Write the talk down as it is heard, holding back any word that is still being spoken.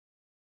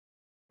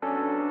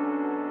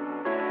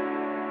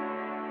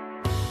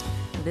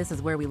This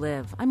is Where We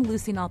Live. I'm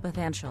Lucy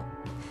Nalpathanchel.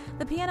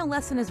 The Piano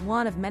Lesson is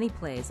one of many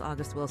plays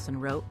August Wilson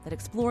wrote that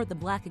explored the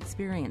Black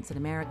experience in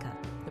America.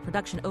 The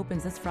production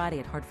opens this Friday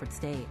at Hartford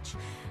Stage.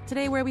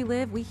 Today, Where We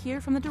Live, we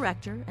hear from the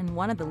director and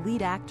one of the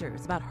lead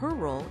actors about her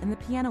role in the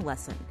piano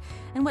lesson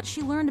and what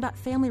she learned about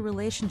family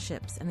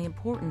relationships and the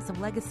importance of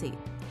legacy.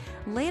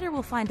 Later,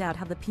 we'll find out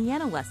how the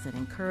piano lesson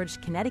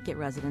encouraged Connecticut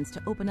residents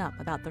to open up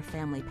about their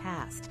family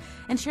past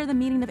and share the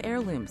meaning of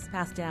heirlooms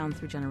passed down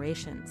through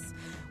generations.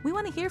 We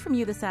want to hear from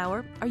you this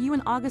hour. Are you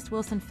an August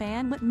Wilson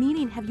fan? What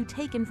meaning have you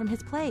taken from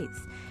his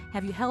plays?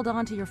 Have you held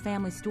on to your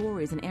family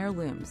stories and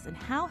heirlooms? And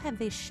how have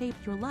they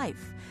shaped your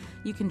life?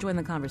 You can join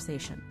the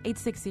conversation.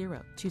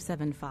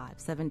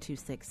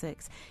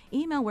 860-275-7266.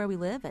 Email Where We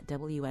Live at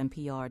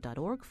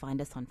WNPR.org.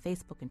 Find us on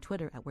Facebook and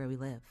Twitter at Where We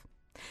Live.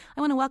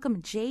 I want to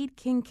welcome Jade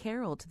King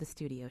Carroll to the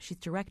studio. She's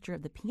director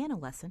of the piano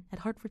lesson at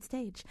Hartford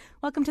Stage.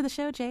 Welcome to the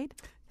show, Jade.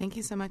 Thank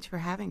you so much for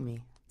having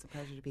me. It's a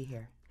pleasure to be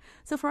here.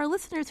 So for our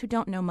listeners who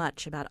don't know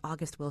much about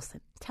August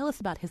Wilson, tell us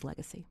about his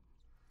legacy.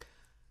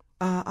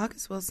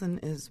 August Wilson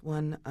is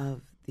one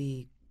of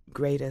the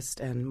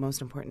greatest and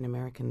most important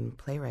American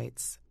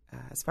playwrights,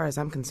 as far as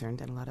I'm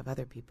concerned, and a lot of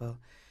other people.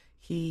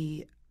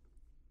 He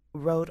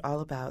wrote all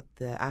about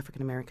the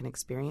African-American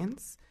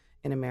experience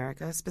in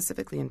America,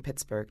 specifically in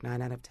Pittsburgh. 9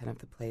 out of 10 of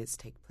the plays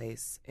take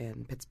place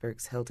in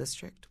Pittsburgh's Hill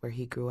District, where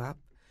he grew up.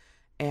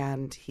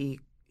 And he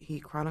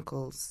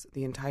chronicles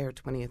the entire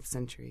 20th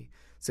century.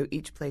 So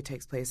each play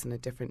takes place in a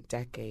different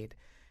decade,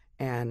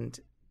 and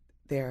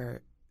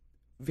they're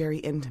very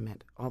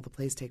intimate. All the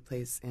plays take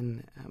place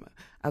in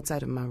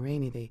outside of Ma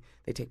Rainey. They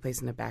take place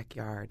in a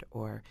backyard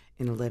or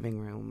in a living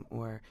room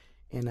or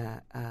in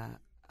a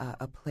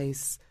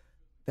place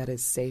that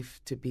is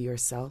safe to be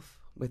yourself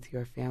with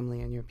your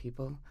family and your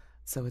people.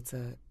 So it's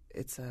an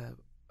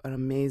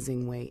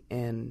amazing way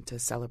in to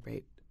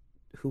celebrate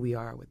who we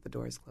are with the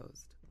doors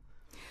closed.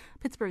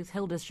 Pittsburgh's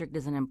Hill District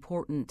is an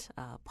important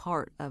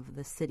part of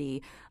the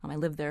city. I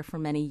lived there for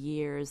many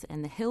years,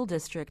 and the Hill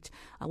District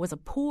was a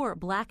poor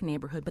black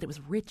neighborhood, but it was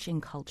rich in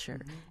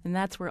culture, and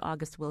that's where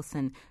August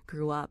Wilson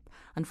grew up.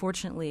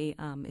 Unfortunately,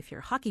 if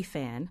you're a hockey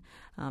fan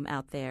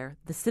out there,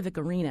 the Civic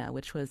Arena,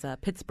 which was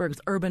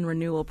Pittsburgh's urban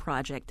renewal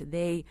project,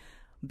 they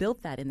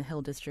built that in the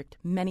Hill District.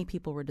 Many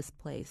people were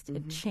displaced.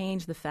 It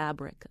changed the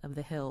fabric of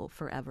the Hill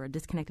forever,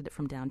 disconnected it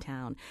from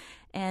downtown.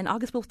 And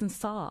August Wilson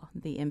saw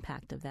the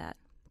impact of that.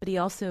 But he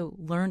also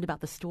learned about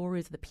the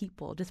stories of the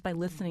people just by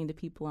listening to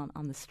people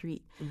on the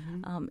street.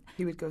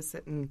 He would go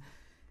sit in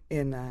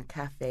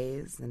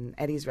cafes and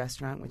Eddie's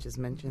Restaurant, which is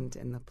mentioned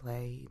in the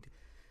play,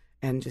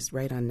 and just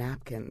write on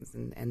napkins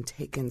and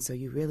take in. So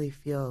you really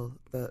feel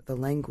the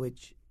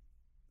language,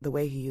 the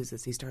way he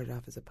uses. He started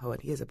off as a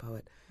poet. He is a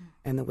poet.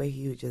 And the way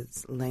he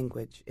uses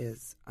language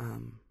is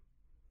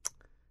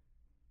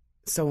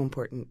so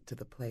important to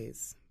the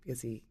plays because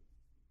he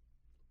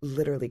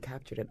literally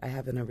captured it. I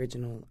have an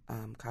original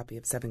copy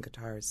of 7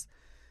 Guitars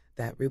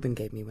that Ruben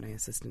gave me when I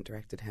assistant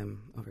directed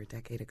him over a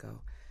decade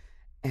ago.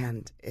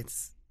 And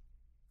it's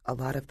a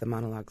lot of the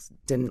monologues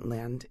didn't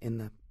land in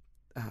the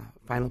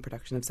final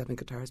production of 7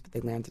 Guitars, but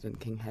they landed in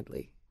King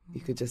Hedley. You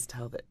could just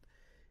tell that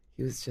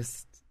he was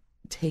just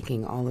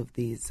taking all of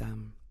these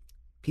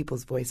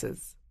people's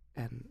voices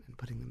and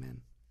putting them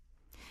in.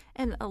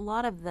 And a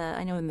lot of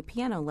I know in the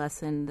piano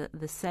lesson,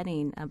 the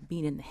setting of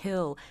being in the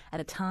Hill at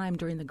a time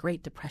during the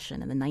Great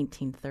Depression in the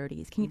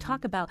 1930s. Can you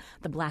talk about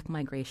the black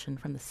migration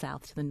from the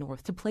South to the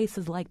North to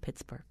places like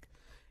Pittsburgh?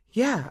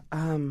 Yeah.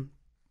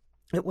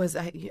 It was,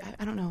 I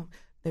don't know,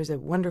 there's a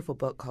wonderful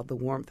book called The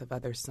Warmth of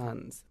Other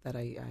Suns that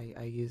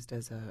I used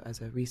as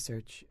a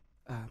research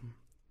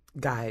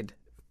guide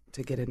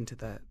to get into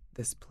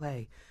this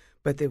play.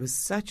 But there was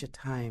such a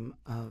time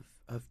of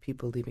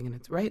people leaving, and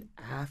it's right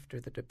after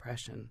the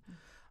Depression.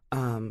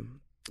 The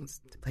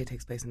play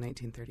takes place in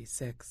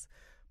 1936,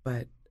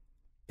 but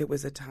it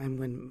was a time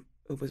when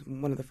it was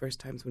one of the first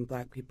times when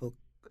black people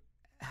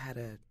had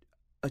a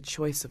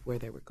choice of where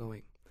they were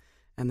going,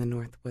 and the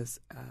North was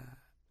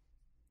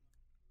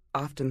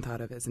often thought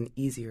of as an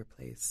easier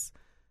place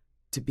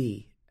to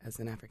be as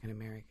an African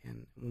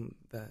American.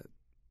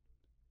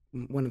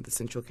 One of the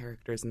central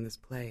characters in this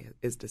play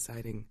is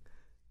deciding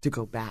to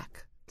go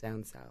back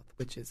down south,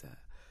 which is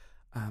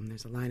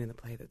there's a line in the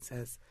play that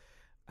says,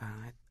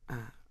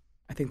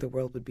 I think the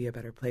world would be a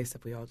better place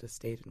if we all just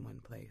stayed in one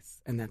place.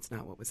 And that's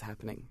not what was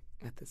happening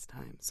at this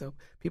time. So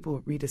people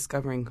were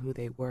rediscovering who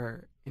they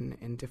were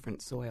in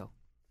different soil.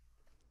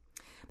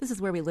 This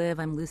is Where We Live.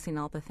 I'm Lucy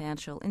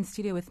Nalpathanchel. In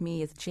studio with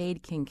me is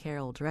Jade King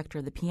Carroll, director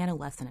of the piano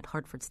lesson at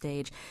Hartford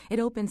Stage. It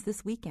opens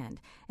this weekend,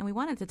 and we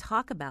wanted to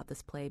talk about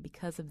this play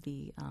because of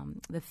the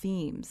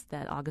themes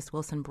that August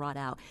Wilson brought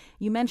out.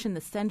 You mentioned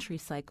the century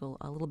cycle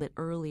a little bit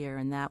earlier,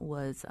 and that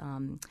was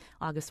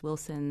August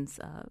Wilson's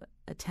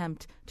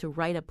attempt to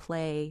write a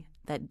play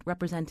that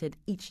represented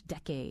each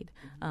decade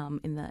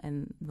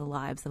in the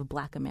lives of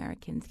Black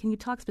Americans. Can you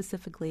talk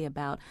specifically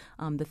about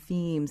the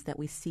themes that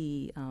we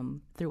see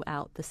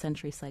throughout the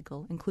century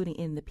cycle, including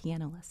in the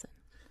piano lesson?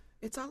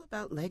 It's all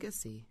about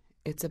legacy.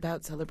 It's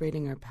about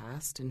celebrating our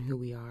past and who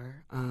we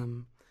are.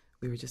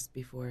 we were just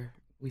before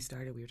we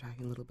started, we were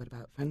talking a little bit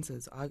about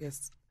fences.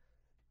 August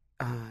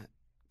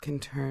can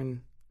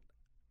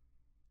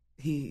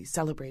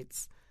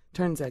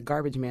turns a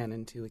garbage man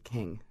into a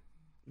king.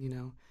 You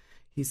know,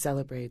 he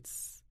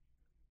celebrates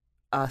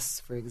us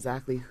for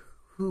exactly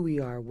who we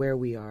are, where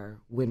we are,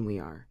 when we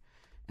are,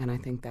 and I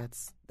think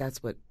that's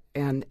what.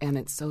 And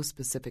it's so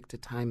specific to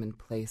time and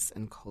place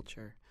and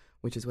culture,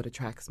 which is what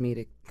attracts me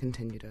to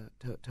continue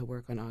to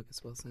work on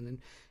August Wilson. And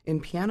in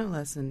Piano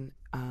Lesson,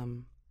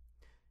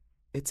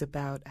 it's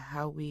about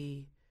how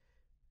we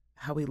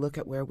look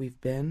at where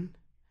we've been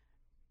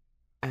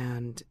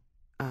and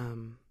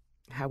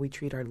how we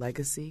treat our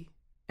legacy.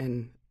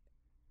 And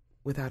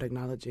without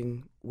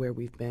acknowledging where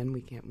we've been,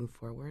 we can't move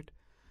forward,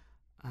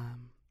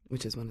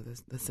 which is one of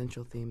the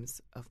central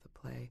themes of the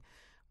play.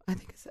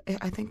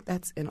 I think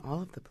that's in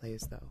all of the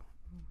plays, though.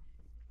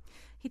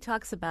 He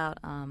talks about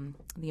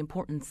the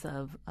importance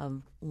of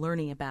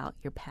learning about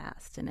your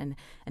past and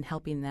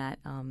helping that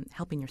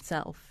helping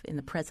yourself in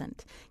the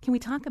present. Can we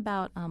talk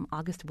about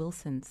August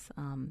Wilson's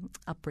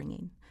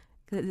upbringing?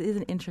 It is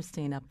an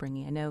interesting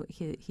upbringing. I know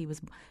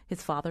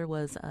his father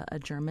was a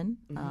German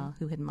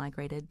who had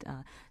migrated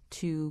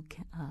to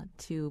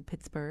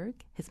Pittsburgh.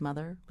 His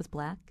mother was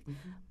black,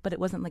 but it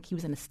wasn't like he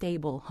was in a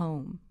stable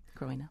home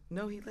growing up.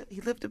 No, he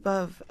lived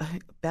above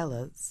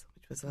Bella's,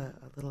 which was a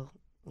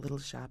little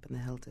shop in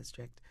the Hill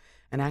District,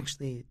 and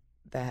actually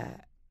the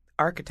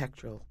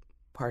architectural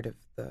part of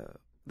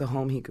the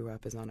home he grew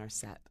up is on our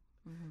set.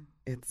 Mm-hmm.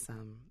 It's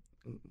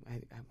I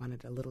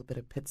wanted a little bit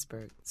of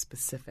Pittsburgh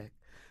specific,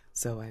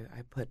 so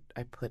I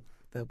put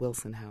the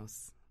Wilson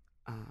house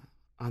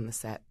on the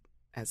set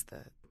as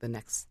the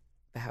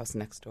house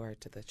next door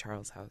to the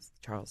Charles house.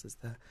 Charles is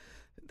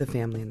the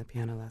family in the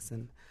Piano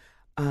Lesson.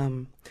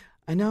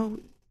 I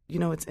know. You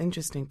know, it's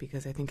interesting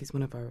because I think he's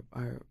one of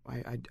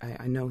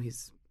I know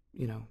he's,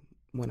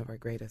 one of our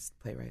greatest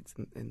playwrights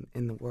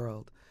in the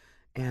world.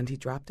 And he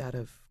dropped out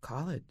of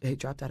college. He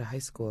dropped out of high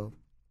school.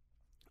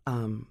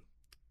 One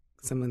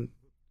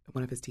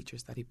of his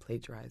teachers thought he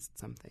plagiarized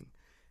something,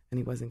 and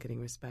he wasn't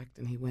getting respect.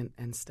 And he went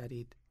and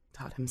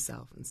taught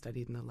himself and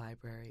studied in the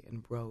library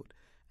and wrote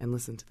and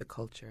listened to the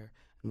culture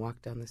and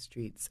walked down the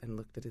streets and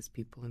looked at his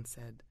people and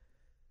said,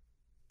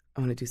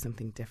 I want to do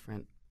something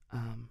different.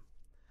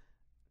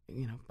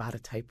 Bought a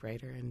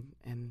typewriter,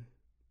 and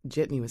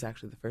Jitney was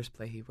actually the first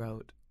play he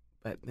wrote,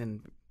 but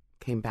then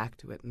came back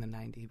to it in the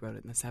 90s. He wrote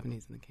it in the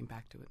 70s and then came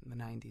back to it in the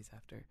 90s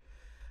after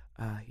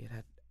he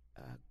had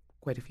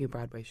quite a few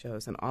Broadway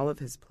shows. And all of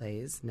his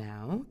plays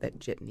now that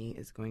Jitney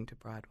is going to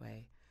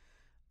Broadway,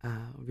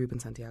 Ruben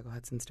Santiago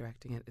Hudson's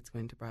directing it. It's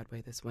going to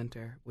Broadway this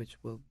winter, which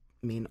will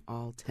mean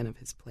all 10 of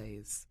his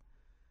plays.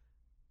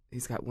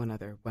 He's got one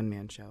other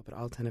one-man show, but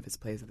all 10 of his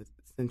plays of the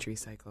Century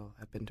Cycle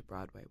have been to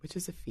Broadway, which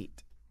is a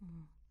feat.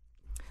 Mm-hmm.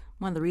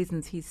 One of the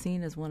reasons he's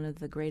seen as one of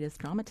the greatest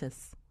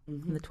dramatists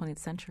in the 20th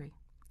century.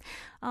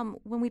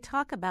 When we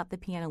talk about the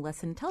Piano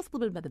Lesson, tell us a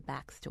little bit about the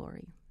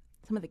backstory,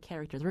 some of the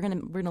characters. We're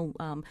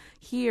gonna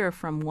hear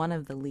from one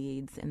of the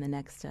leads in the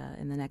next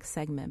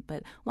segment,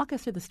 but walk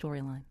us through the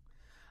storyline.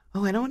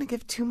 Oh, I don't want to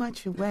give too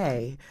much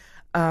away,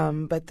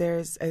 but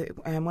there's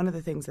and one of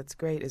the things that's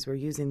great is we're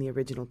using the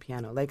original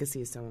piano. Legacy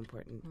is so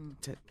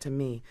important to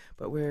me,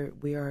 but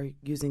we are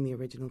using the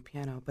original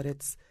piano, but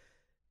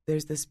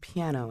there's this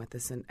piano at the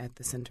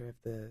center of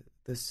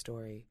the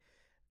story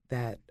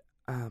that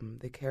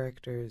the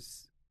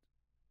character's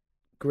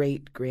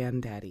great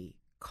granddaddy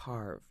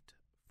carved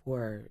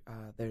for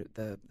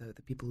the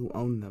people who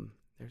own them.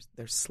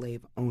 They're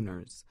slave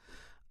owners,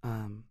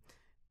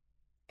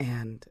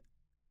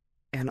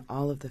 and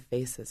all of the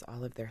faces,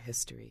 all of their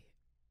history,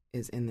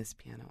 is in this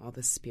piano. All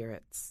the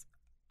spirits,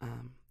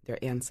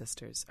 their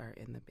ancestors are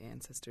in the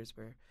ancestors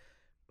were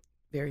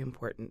very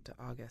important to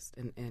August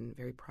and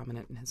very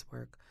prominent in his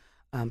work,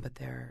 but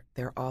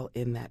they're all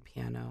in that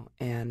piano.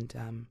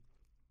 And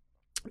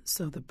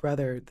so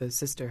the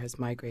sister has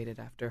migrated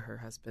after her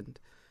husband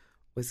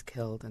was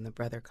killed, and the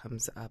brother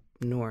comes up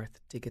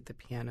north to get the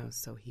piano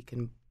so he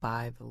can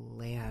buy the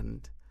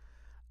land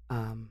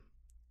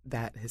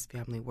that his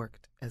family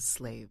worked as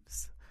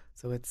slaves.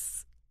 So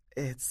it's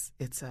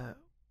a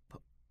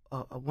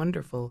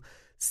wonderful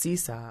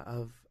seesaw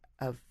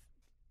of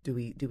do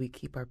we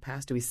keep our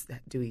past?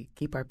 Do we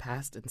keep our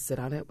past and sit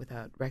on it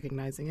without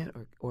recognizing it,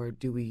 or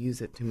do we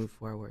use it to move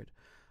forward?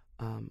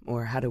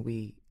 Or how do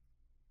we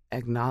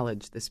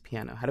acknowledge this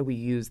piano? How do we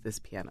use this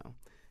piano?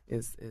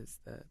 Is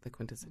the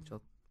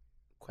quintessential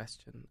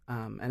question,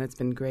 and it's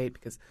been great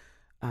because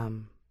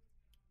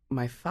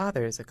my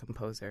father is a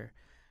composer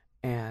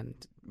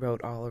and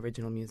wrote all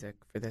original music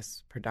for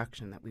this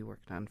production that we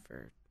worked on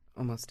for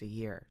almost a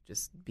year,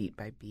 just beat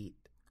by beat,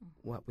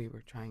 what we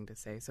were trying to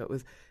say. So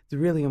it's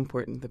really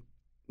important. The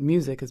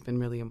music has been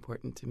really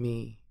important to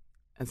me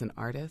as an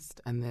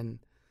artist, and then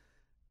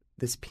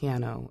this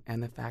piano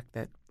and the fact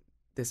that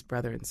this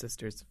brother and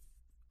sister's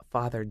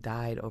father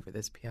died over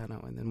this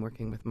piano, and then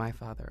working with my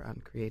father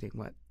on creating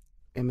what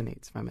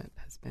emanates from it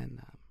has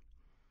been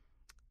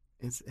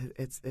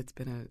it's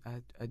been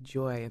a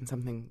joy and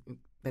something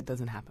that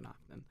doesn't happen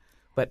often.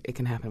 but it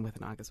can happen with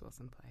an August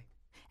Wilson play.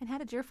 And how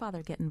did your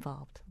father get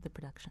involved with the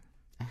production?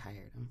 I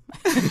hired him.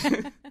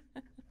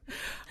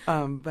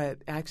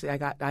 But actually, I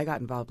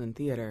got involved in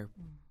theater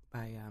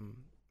by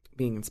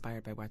being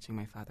inspired by watching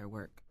my father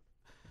work.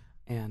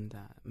 And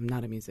I'm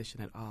not a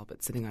musician at all,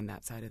 but sitting on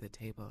that side of the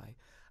table,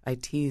 I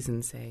tease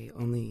and say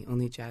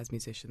only jazz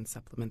musicians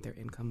supplement their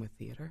income with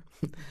theater.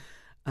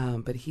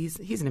 But he's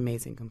an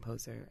amazing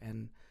composer,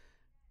 and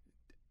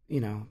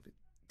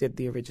did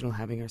the original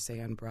Having Her Say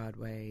on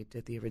Broadway,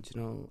 did the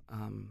original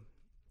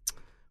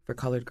for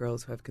colored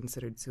girls who have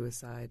considered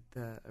suicide,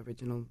 the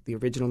original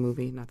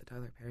movie, not the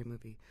Tyler Perry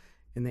movie,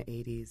 in the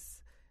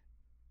 80s.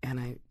 And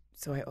I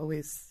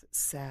always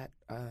sat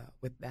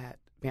with that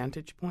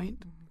vantage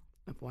point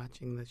of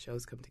watching the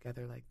shows come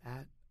together like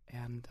that,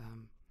 and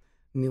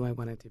knew I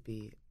wanted to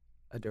be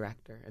a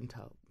director and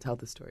tell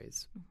the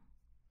stories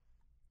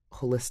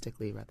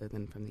holistically rather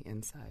than from the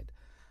inside.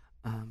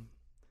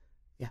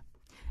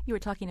 You were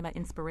talking about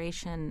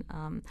inspiration.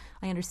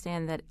 I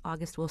understand that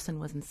August Wilson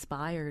was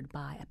inspired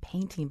by a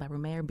painting by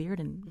Romare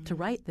Bearden to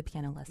write The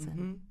Piano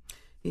Lesson.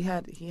 He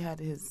had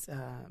his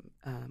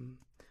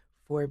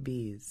 4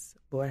 Bs: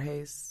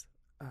 Borges,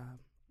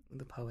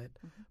 the poet,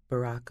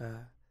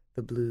 Baraka,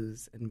 the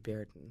blues, and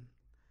Bearden.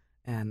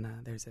 And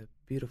there's a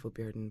beautiful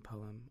Bearden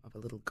poem of a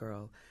little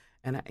girl,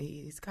 and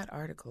he's got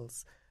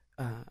articles,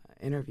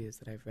 interviews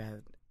that I've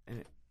read,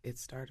 and it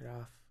started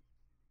off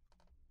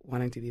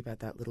wanting to be about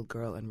that little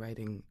girl and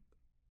writing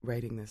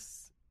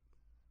this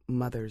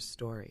mother's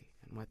story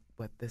and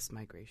what this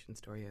migration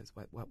story is.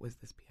 What was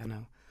this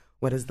piano?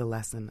 What is the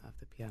lesson of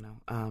the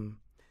piano?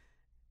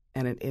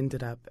 And it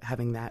ended up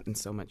having that and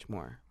so much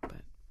more.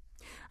 But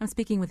I'm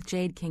speaking with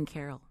Jade King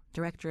Carroll,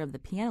 director of The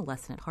Piano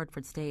Lesson at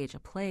Hartford Stage, a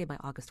play by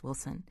August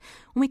Wilson.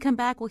 When we come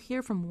back, we'll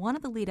hear from one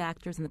of the lead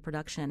actors in the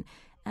production,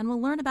 and we'll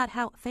learn about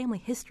how family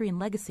history and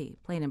legacy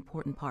play an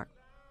important part.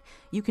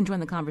 You can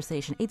join the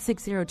conversation,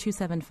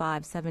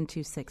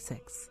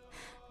 860-275-7266.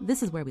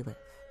 This is Where We Live.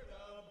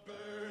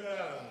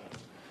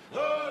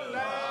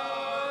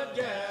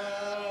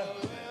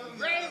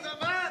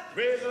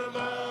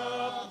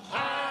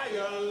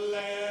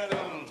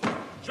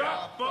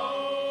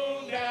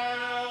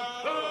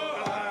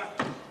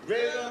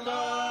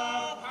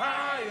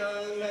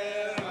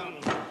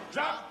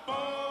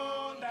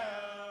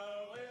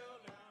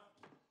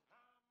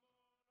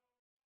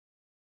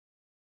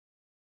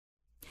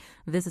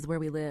 This is Where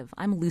We Live.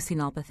 I'm Lucy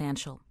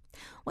Nalpathanchel.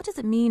 What does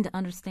it mean to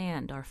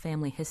understand our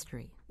family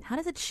history? How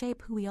does it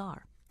shape who we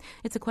are?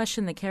 It's a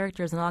question that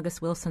characters in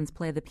August Wilson's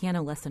play The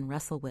Piano Lesson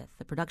wrestle with.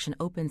 The production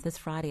opens this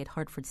Friday at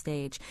Hartford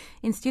Stage.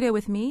 In studio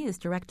with me is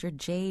director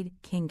Jade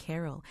King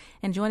Carroll.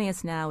 And joining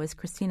us now is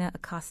Christina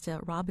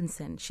Acosta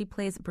Robinson. She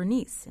plays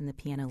Bernice in The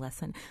Piano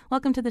Lesson.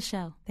 Welcome to the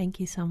show.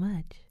 Thank you so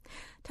much.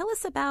 Tell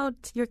us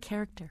about your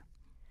character.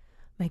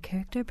 My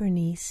character,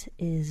 Bernice,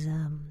 is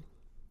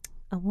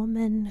a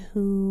woman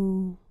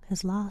who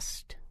has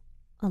lost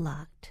a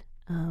lot.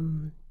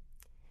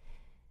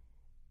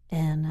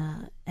 And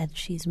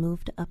she's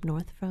moved up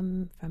north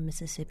from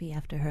Mississippi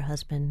after her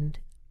husband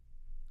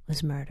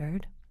was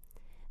murdered.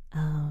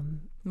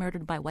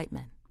 Murdered by white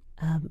men.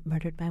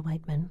 Murdered by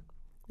white men,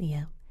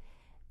 yeah.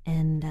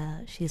 And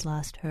she's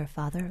lost her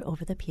father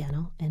over the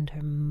piano and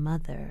her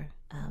mother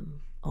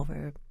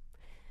over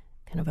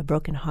kind of a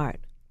broken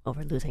heart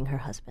over losing her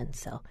husband.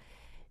 So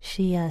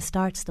she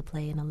starts the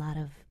play in a lot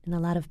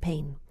of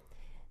pain,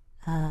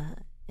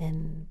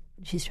 and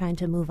she's trying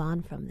to move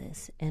on from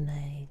this. And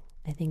I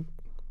think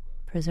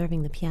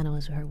preserving the piano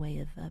is her way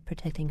of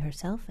protecting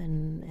herself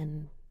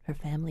and her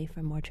family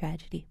from more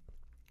tragedy.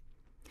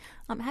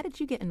 How did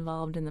you get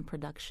involved in the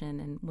production?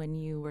 And when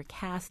you were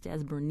cast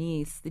as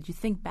Bernice, did you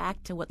think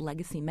back to what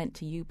legacy meant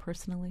to you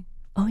personally?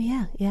 Oh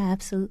yeah,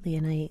 absolutely.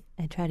 And I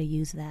try to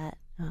use that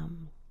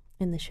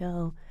in the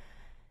show.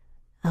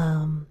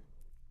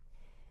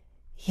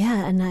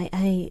 Yeah, and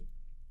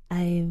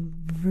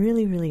I'm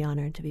really, really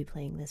honored to be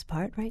playing this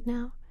part right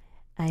now.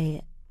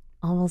 I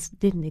almost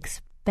didn't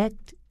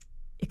expect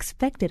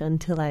it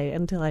until I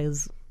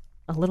was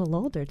a little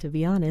older, to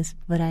be honest.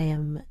 But I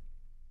am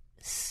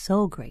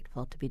so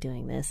grateful to be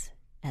doing this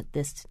at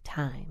this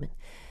time.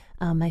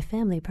 My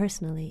family,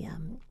 personally,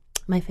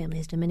 my family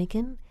is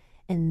Dominican,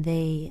 and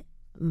they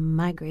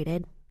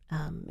migrated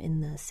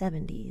in the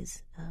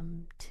 70s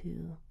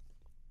to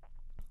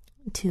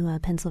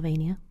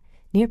Pennsylvania,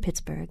 near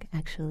Pittsburgh,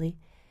 actually,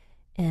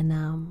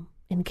 and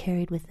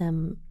carried with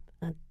them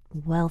a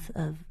wealth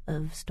of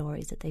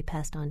stories that they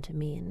passed on to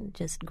me, and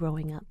just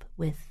growing up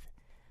with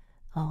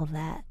all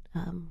that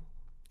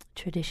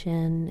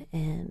tradition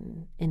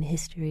and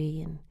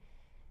history, and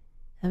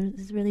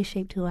it's really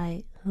shaped who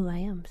I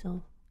am.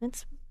 So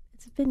it's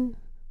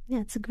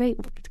great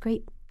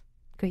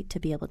to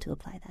be able to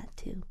apply that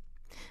too.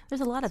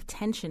 There's a lot of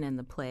tension in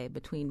the play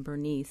between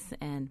Bernice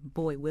and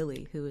Boy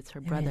Willie, who is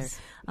her brother.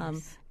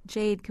 Yes.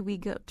 Jade, could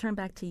we turn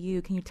back to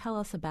you? Can you tell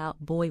us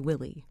about Boy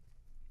Willie?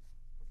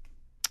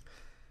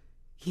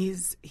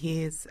 He's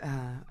as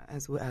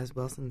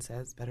Wilson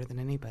says, better than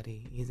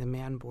anybody. He's a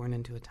man born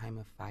into a time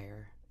of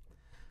fire.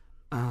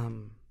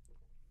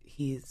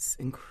 He's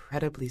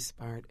incredibly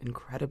smart,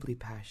 incredibly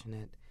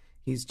passionate.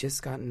 He's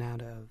just gotten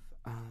out of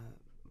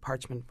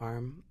Parchment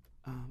Farm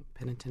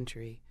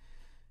Penitentiary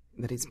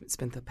that he's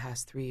spent the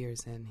past 3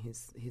 years in.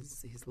 He's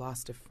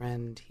lost a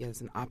friend. He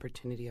has an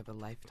opportunity of a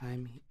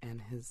lifetime,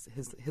 and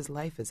his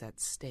life is at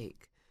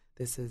stake.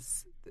 This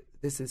is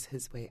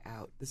his way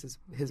out. This is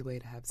his way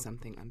to have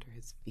something under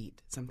his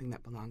feet, something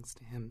that belongs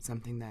to him,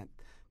 something that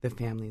the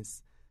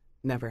family's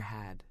never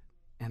had.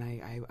 And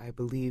I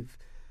believe,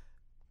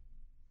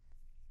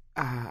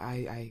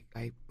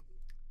 I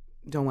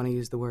don't want to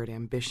use the word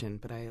ambition,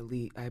 but I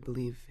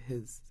believe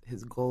his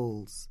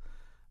goals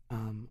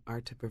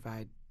are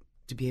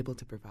to be able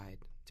to provide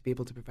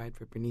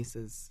for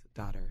Bernice's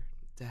daughter,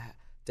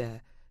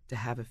 to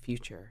have a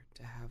future,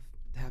 to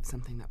have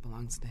something that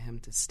belongs to him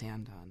to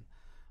stand on,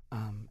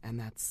 and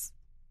that's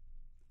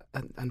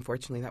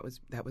unfortunately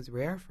that was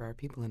rare for our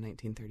people in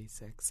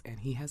 1936. And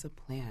he has a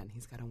plan.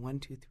 He's got a 1,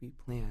 2, 3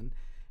 plan,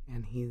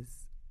 and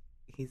he's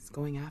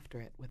going after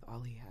it with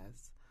all he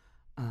has.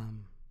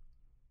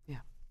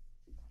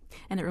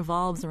 And it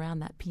revolves around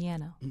that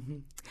piano. Mm-hmm.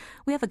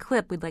 We have a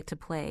clip we'd like to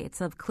play. It's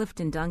of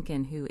Clifton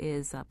Duncan, who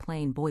is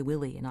playing Boy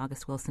Willie in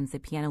August Wilson's The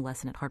Piano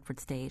Lesson at Hartford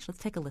Stage.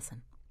 Let's take a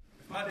listen.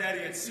 If my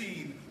daddy had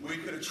seen where he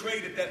could have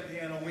traded that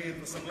piano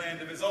in for some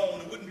land of his own,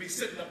 it wouldn't be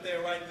sitting up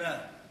there right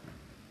now.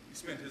 He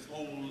spent his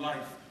whole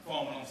life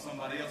farming on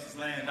somebody else's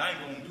land. I ain't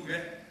gonna do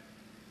that.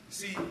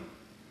 See,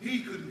 he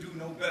couldn't do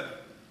no better.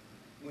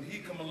 When he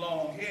come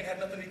along, he ain't had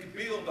nothing he could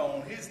build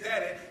on. His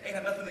daddy ain't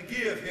had nothing to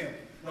give him.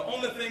 The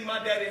only thing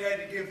my daddy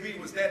had to give me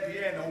was that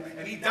piano,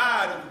 and he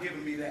died over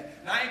giving me that.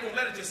 And I ain't gonna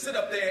let it just sit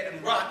up there and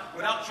rot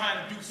without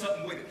trying to do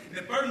something with it. And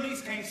if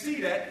Bernice can't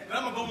see that, then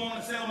I'm gonna go on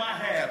and sell my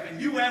half.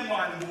 And you and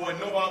Winding Boy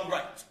know I'm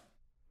right.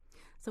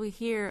 So we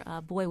hear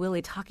Boy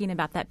Willie talking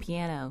about that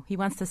piano. He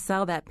wants to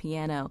sell that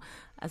piano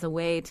as a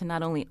way to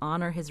not only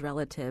honor his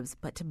relatives,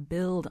 but to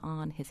build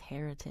on his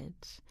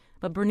heritage.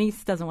 But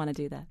Bernice doesn't want to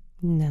do that.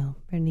 No,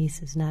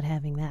 Bernice is not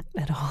having that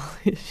at all.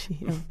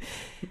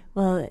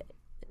 Well,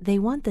 they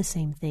want the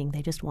same thing.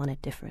 They just want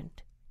it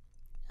different.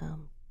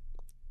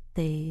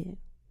 They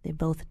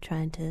both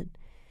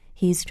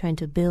he's trying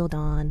to build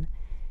on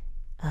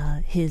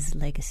his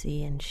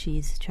legacy, and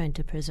she's trying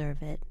to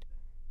preserve it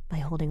by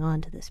holding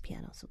on to this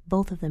piano. So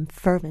both of them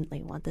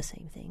fervently want the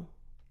same thing,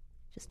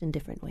 just in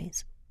different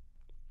ways.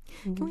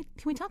 Mm-hmm.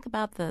 Can we talk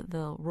about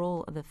the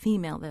role of the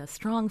female, the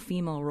strong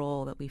female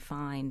role that we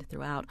find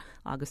throughout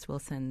August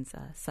Wilson's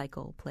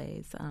cycle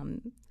plays?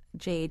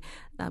 Jade,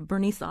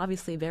 Bernice,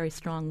 obviously a very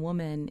strong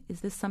woman.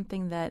 Is this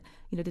something that,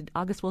 did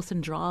August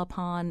Wilson draw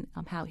upon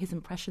how his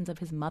impressions of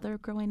his mother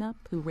growing up,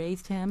 who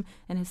raised him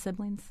and his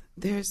siblings?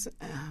 There's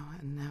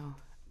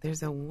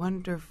a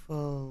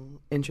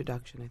wonderful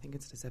introduction, I think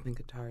it's to Seven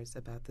Guitars,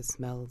 about the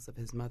smells of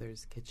his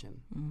mother's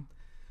kitchen.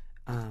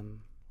 Mm.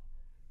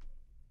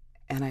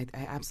 And I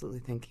absolutely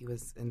think he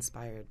was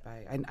inspired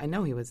by, I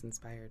know he was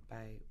inspired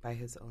by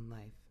his own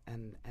life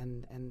and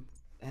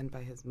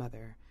by his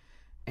mother.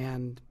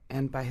 And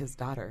by his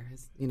daughter,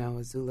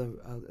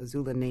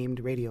 Azula named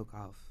Radio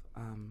Golf.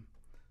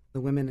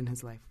 The women in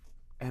his life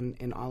and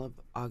in all of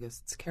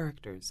August's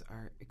characters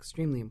are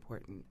extremely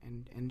important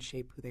and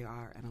shape who they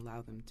are and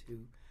allow them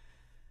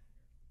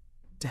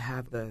to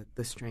have the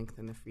strength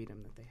and the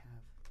freedom that they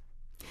have.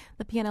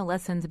 The Piano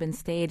Lessons have been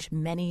staged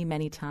many,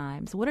 many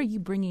times. What are you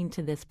bringing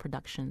to this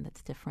production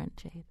that's different,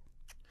 Jade?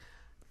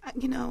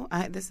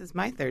 This is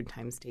my third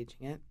time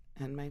staging it,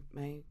 and I've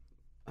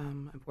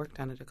worked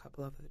on it a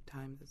couple of other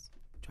times as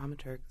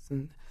dramaturgs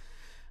and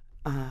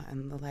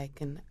the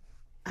like, and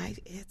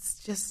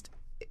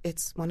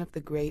it's one of the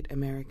great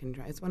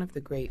it's one of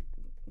the great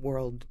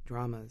world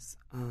dramas,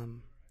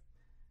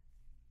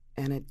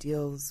 and it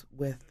deals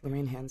with,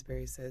 Lorraine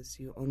Hansberry says,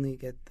 you only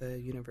get the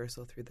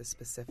universal through the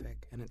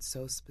specific, and it's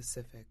so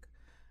specific.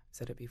 I've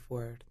said it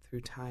before, through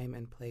time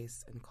and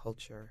place and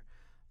culture,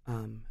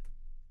 and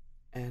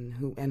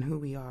who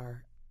we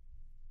are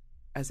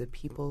as a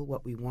people,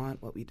 what we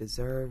want, what we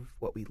deserve,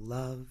 what we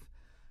love,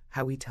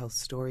 how we tell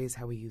stories,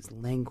 how we use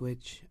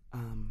language,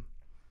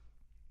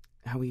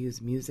 how we use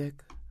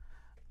music.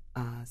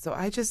 So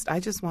I just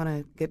want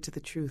to get to the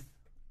truth.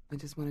 I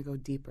just want to go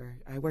deeper.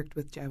 I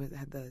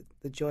had the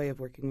joy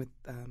of working with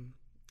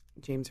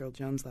James Earl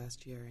Jones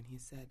last year, and he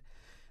said,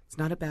 it's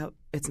not about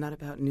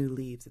new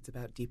leaves, it's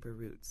about deeper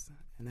roots.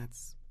 And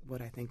that's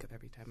what I think of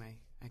every time I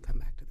come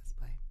back to this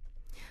play.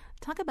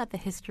 Talk about the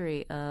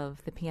history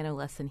of the Piano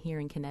Lesson here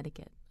in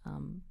Connecticut,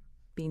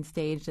 being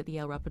staged at the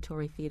Yale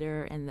Repertory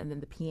Theater, and then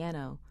the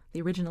piano,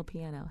 the original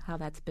piano, how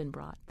that's been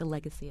brought, the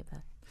legacy of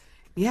that.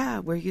 Yeah,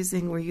 we've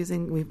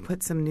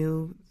put some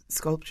new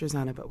sculptures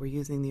on it, but we're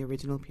using the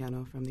original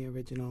piano from the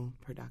original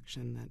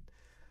production that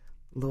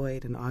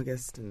Lloyd and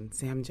August and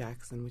Sam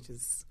Jackson, which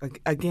is,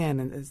 again,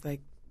 is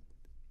like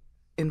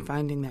in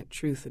finding that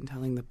truth and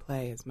telling the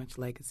play as much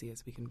legacy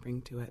as we can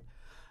bring to it.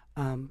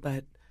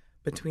 But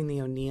between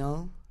the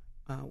O'Neill,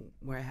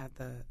 where I had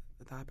the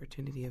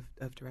opportunity of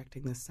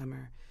directing this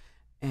summer,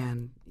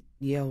 and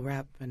Yale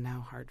Rep, and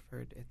now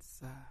Hartford,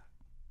 it's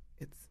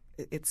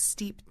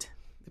steeped.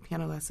 The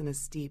piano lesson is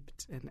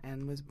steeped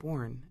and was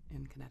born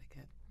in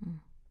Connecticut. Mm.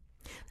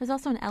 There's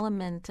also an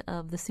element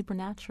of the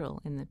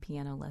supernatural in the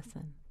piano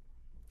lesson.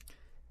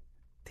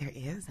 There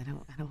is. I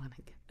don't want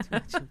to give too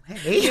much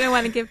away. You don't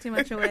want to give too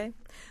much away.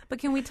 But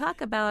can we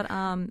talk about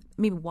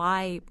maybe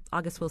why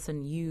August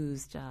Wilson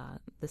used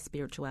the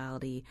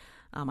spirituality,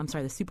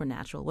 the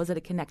supernatural? Was it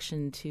a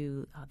connection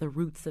to the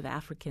roots of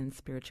African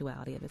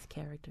spirituality of his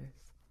characters?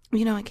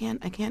 I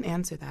can't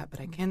answer that, but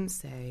I can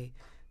say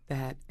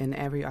that in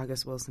every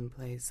August Wilson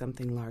play,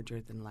 something larger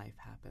than life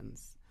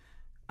happens.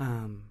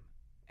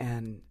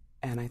 And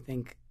I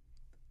think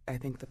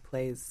the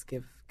plays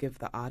give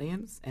the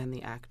audience and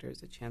the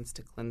actors a chance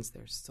to cleanse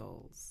their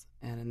souls.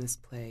 And in this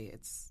play,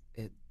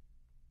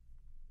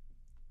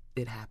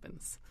 it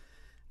happens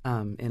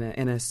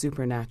in a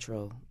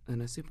supernatural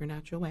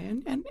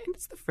way. And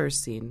it's the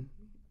first scene.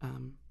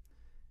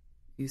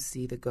 You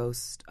see the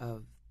ghost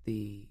of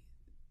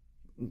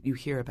you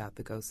hear about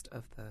the ghost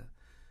of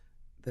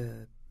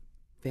the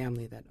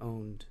family that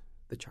owned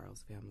the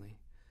Charles family,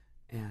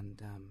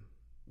 and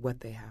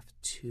what they have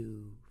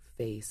to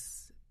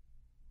face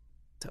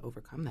to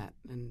overcome that,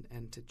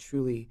 and to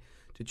truly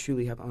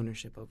have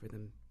ownership over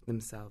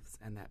themselves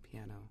and that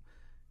piano,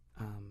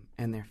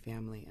 and their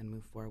family, and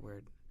move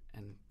forward,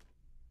 and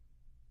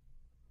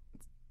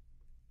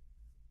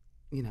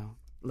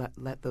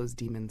let those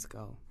demons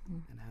go,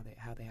 and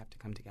how they have to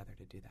come together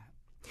to do that.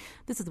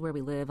 This is Where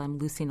We Live. I'm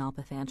Lucy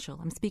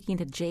Nalpathanchel. I'm speaking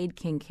to Jade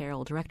King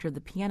Carroll, director of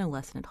the piano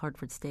lesson at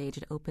Hartford Stage.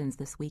 It opens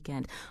this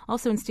weekend.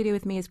 Also in studio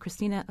with me is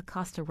Christina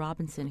Acosta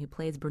Robinson, who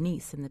plays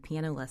Bernice in the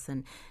piano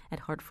lesson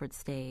at Hartford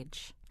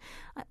Stage.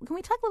 Can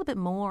we talk a little bit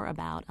more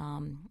about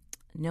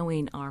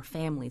knowing our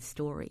family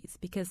stories?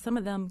 Because some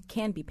of them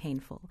can be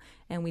painful,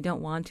 and we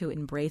don't want to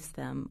embrace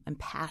them and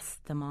pass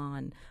them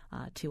on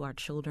to our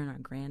children, our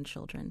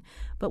grandchildren.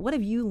 But what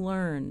have you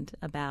learned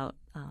about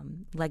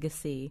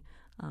legacy,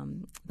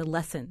 the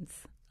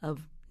lessons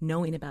of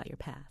knowing about your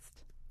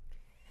past?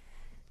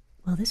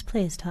 Well, this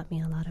play has taught me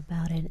a lot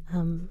about it.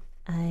 In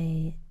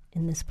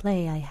this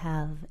play, I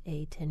have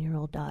a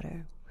 10-year-old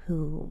daughter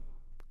who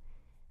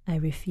I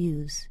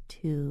refuse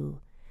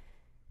to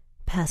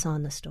pass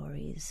on the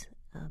stories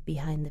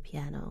behind the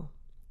piano.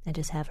 I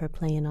just have her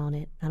playing on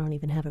it. I don't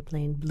even have her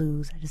playing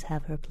blues. I just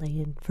have her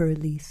playing Fur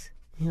Elise,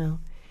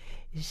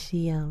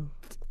 She, and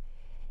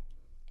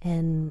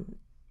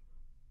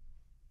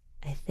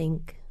I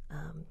think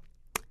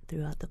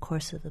throughout the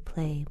course of the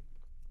play,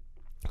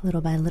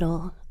 little by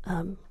little,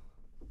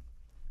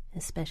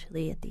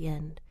 especially at the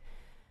end,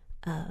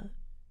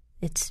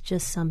 it's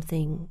just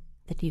something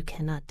that you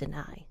cannot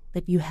deny,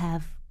 that you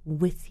have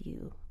with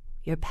you.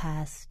 Your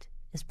past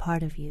is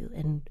part of you,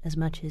 and as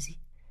much as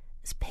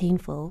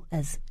painful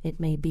as it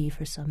may be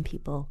for some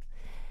people,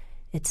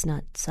 it's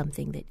not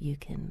something that you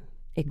can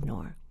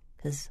ignore,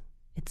 because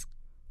it's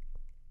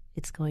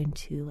going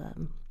to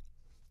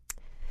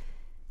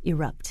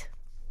erupt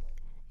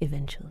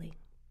eventually.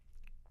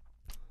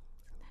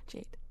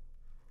 Jade,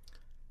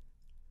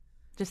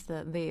 just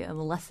the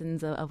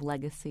lessons of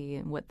legacy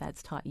and what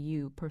that's taught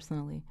you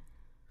personally.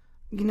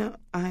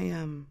 I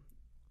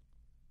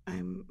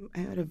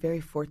had a very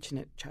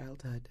fortunate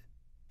childhood,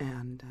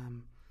 and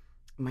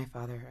my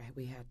father,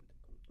 we had,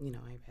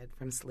 I had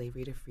From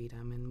Slavery to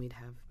Freedom, and we'd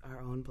have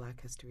our own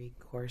Black History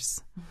course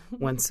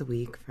once a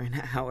week for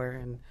an hour,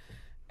 and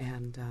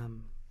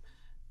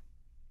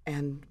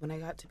when I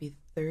got to be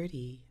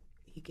 30,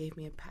 he gave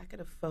me a packet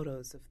of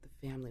photos of the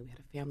family. We had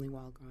a family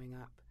wall growing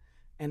up,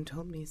 and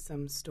told me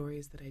some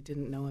stories that I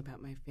didn't know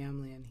about my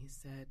family, and he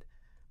said,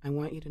 I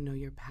want you to know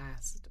your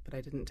past, but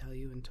I didn't tell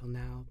you until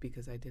now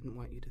because I didn't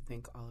want you to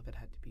think all of it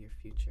had to be your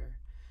future.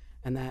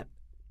 And that,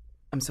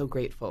 I'm so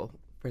grateful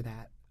for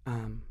that.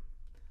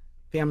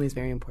 Family is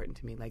very important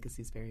to me.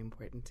 Legacy is very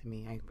important to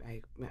me. I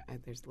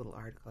there's a little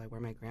article. I wear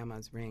my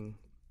grandma's ring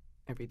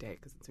every day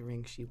because it's a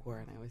ring she wore,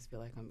 and I always feel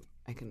like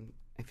I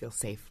feel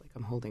safe, like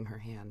I'm holding her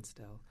hand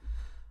still.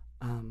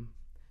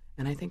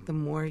 And I think the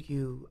more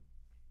you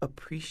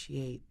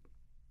appreciate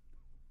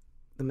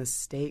the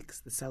mistakes,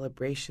 the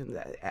celebration,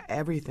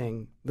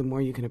 everything, the more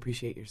you can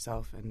appreciate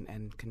yourself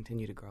and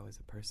continue to grow as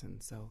a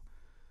person. So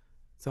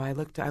I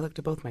look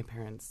to both my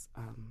parents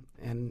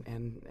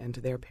and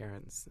to their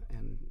parents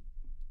and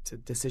to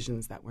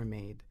decisions that were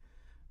made,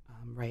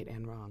 right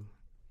and wrong,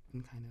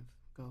 and kind of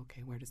go,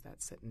 okay, where does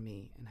that sit in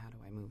me, and how do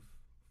I move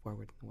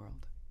forward in the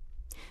world?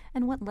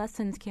 And what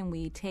lessons can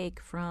we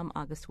take from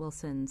August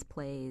Wilson's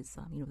plays,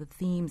 the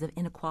themes of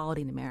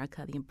inequality in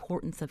America, the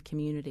importance of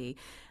community?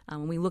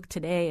 When we look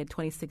today at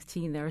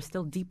 2016, there are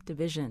still deep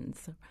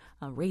divisions,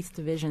 race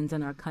divisions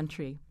in our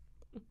country.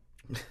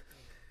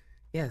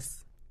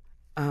 Yes.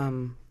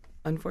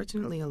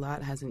 Unfortunately, a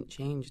lot hasn't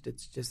changed. A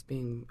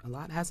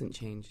lot hasn't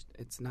changed.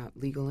 It's not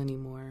legal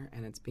anymore,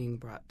 and it's being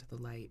brought to the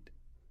light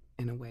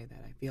in a way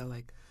that I feel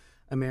like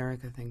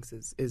America thinks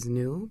is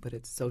new, but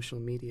its social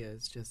media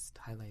is just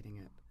highlighting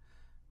it.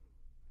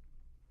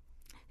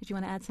 Did you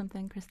want to add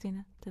something,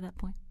 Christina, to that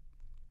point?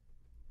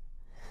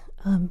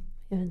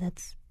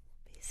 That's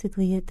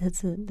Basically,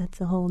 that's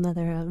a whole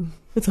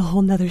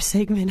nother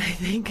segment, I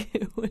think.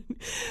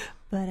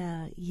 But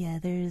yeah,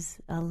 there's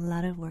a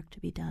lot of work to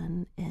be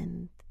done,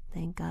 and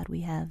thank God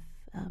we have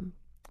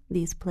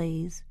these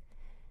plays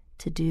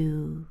to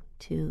do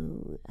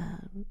to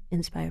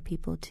inspire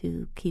people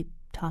to keep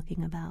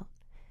talking about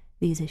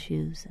these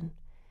issues. And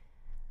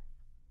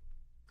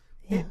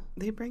yeah,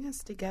 they bring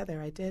us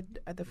together. I did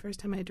the first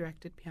time I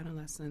directed Piano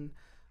Lesson,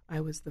 I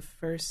was the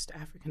first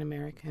African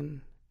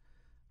American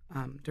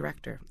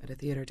director at a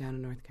theater down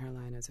in North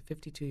Carolina. It's a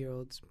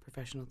 52-year-old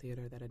professional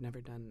theater that had never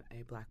done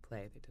a black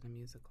play. They did a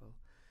musical.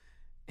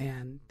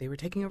 And they were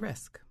taking a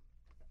risk,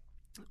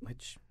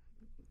 which,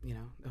 you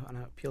know, on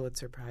a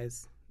Pulitzer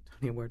Prize,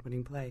 Tony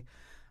Award-winning play.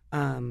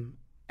 And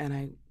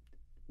I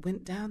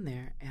went down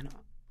there, and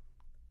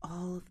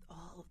all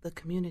of the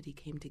community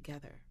came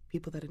together.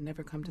 People that had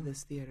never come to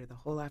this theater, the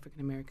whole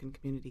African-American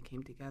community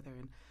came together.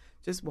 And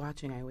just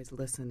watching, I always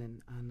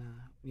listen on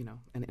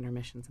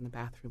intermissions in the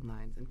bathroom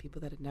lines, and people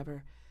that had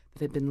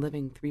been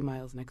living 3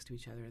 miles next to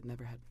each other and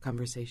never had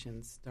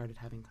conversations, started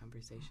having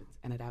conversations,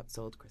 and it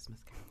outsold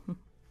Christmas Carol.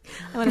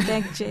 I want to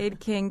thank Jade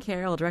King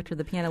Carroll, director of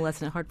the Piano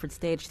Lesson at Hartford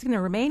Stage. She's going to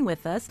remain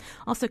with us.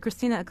 Also,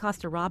 Christina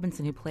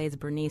Acosta-Robinson, who plays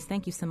Bernice.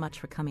 Thank you so much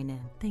for coming in.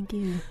 Thank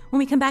you. When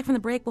we come back from the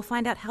break, we'll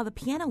find out how the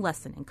Piano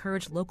Lesson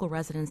encouraged local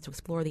residents to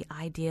explore the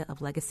idea of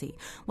legacy.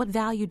 What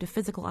value do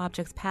physical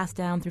objects passed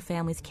down through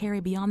families carry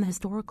beyond the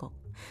historical?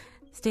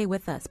 Stay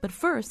with us. But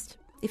first,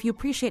 if you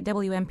appreciate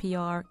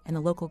WNPR and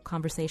the local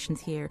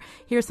conversations here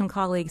are some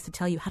colleagues to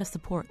tell you how to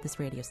support this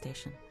radio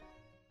station.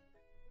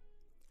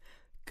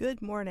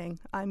 Good morning.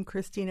 I'm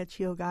Christina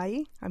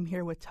Chiogai. I'm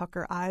here with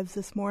Tucker Ives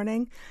this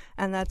morning.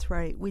 And that's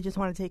right, we just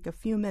want to take a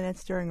few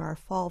minutes during our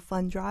fall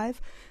fund drive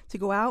to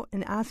go out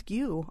and ask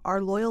you, our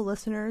loyal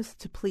listeners,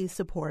 to please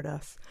support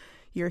us.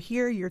 You're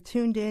here, you're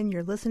tuned in,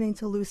 you're listening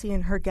to Lucy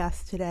and her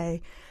guests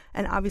today,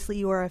 and obviously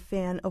you are a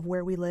fan of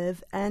Where We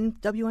Live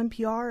and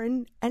WNPR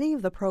and any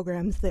of the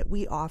programs that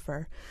we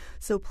offer.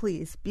 So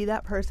please be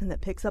that person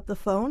that picks up the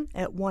phone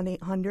at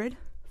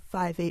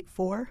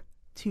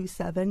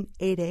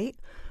 1-800-584-2788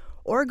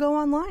 or go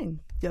online,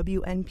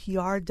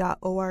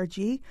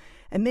 WNPR.org,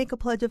 and make a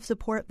pledge of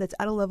support that's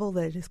at a level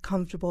that is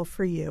comfortable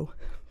for you,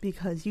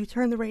 because you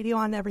turn the radio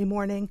on every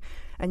morning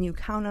and you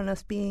count on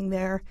us being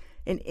there,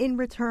 and in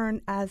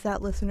return, as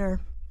that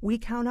listener, we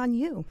count on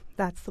you.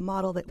 That's the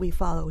model that we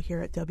follow here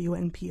at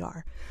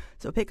WNPR.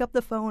 So pick up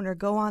the phone or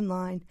go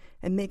online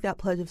and make that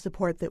pledge of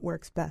support that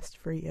works best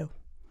for you.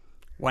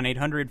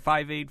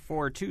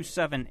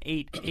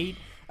 1-800-584-2788.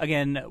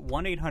 Again,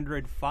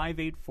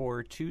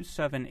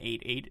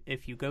 1-800-584-2788.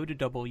 If you go to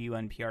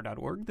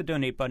WNPR.org, the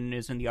donate button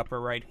is in the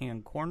upper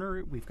right-hand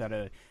corner. We've got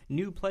a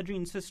new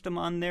pledging system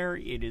on there.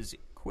 It is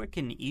quick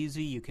and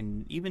easy. You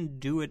can even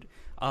do it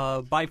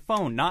by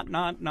phone, not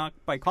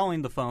by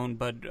calling the phone,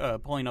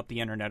 but pulling up the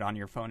internet on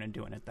your phone and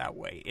doing it that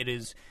way. It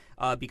is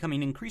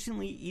becoming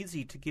increasingly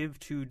easy to give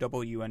to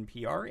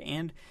WNPR,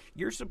 and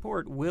your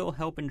support will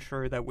help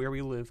ensure that Where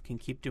We Live can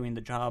keep doing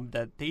the job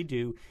that they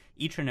do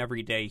each and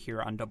every day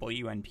here on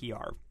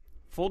WNPR.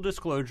 Full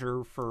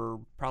disclosure, for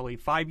probably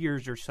 5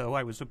 years or so,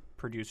 I was a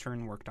producer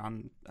and worked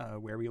on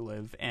Where We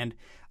Live, and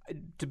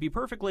to be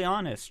perfectly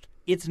honest,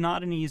 it's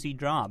not an easy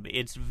job.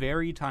 It's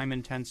very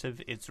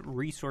time-intensive. It's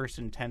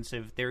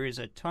resource-intensive. There is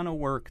a ton of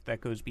work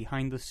that goes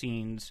behind the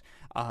scenes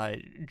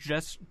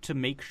just to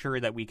make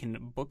sure that we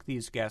can book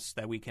these guests,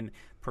 that we can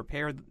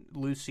prepare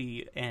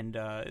Lucy and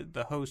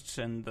the hosts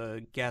and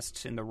the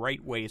guests in the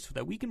right way so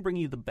that we can bring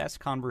you the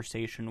best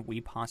conversation we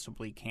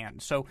possibly can.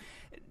 So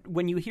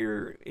when you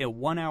hear a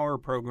 1-hour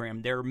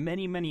program, there are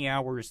many, many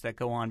hours that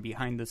go on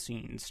behind the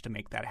scenes to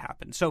make that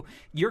happen. So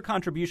your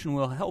contribution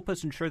will help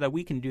us ensure that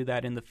we can do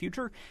that in the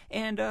future.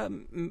 And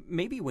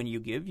maybe when you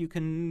give, you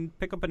can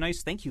pick up a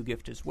nice thank you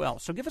gift as well.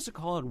 So give us a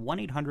call at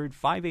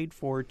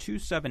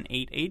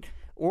 1-800-584-2788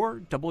 or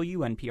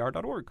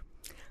WNPR.org.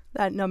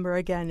 That number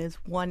again is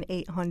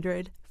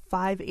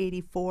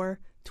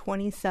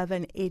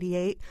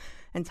 1-800-584-2788.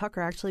 And Tucker,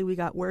 actually, we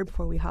got word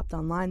before we hopped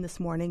online this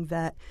morning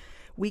that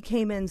we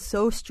came in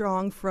so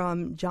strong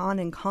from John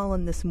and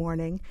Colin this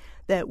morning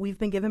that we've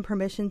been given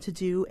permission to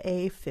do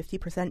a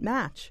 50%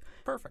 match.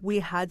 Perfect. We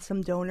had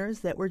some donors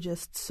that were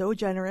just so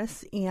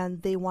generous,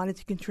 and they wanted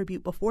to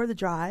contribute before the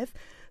drive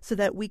so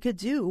that we could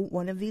do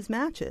one of these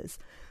matches.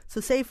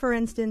 So say, for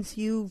instance,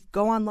 you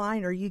go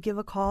online or you give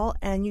a call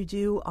and you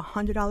do a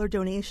 $100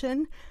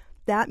 donation.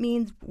 That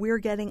means we're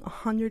getting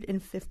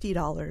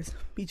 $150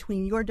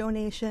 between your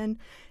donation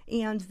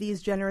and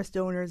these generous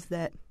donors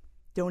that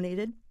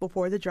donated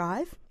before the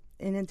drive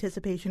in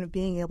anticipation of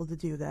being able to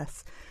do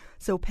this.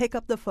 So pick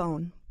up the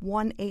phone,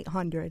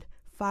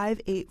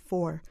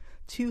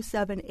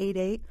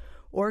 1-800-584-2788,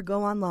 or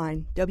go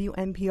online,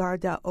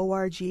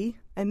 WNPR.org,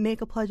 and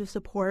make a pledge of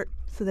support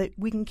so that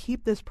we can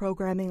keep this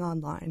programming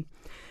online.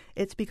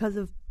 It's because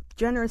of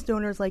generous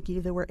donors like you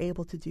that we're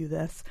able to do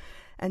this.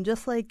 And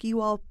just like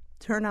you all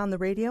turn on the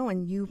radio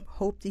and you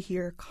hope to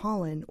hear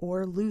Colin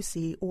or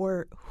Lucy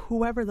or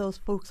whoever those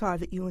folks are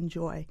that you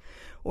enjoy,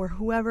 or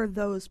whoever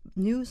those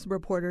news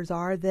reporters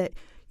are that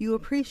You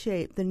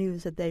appreciate the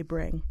news that they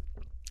bring.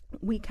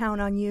 We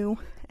count on you,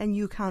 and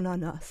you count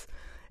on us.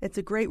 It's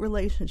a great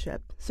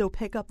relationship, so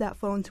pick up that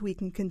phone so we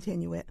can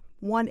continue it.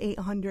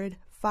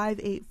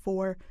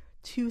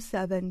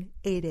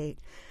 1-800-584-2788.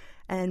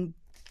 And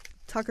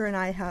Tucker and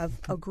I have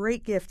a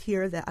great gift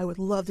here that I would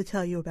love to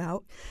tell you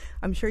about.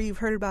 I'm sure you've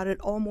heard about it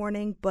all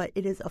morning, but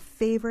it is a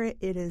favorite.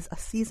 It is a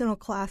seasonal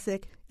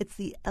classic. It's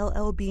the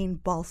LL Bean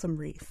Balsam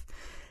Wreath.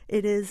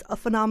 It is a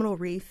phenomenal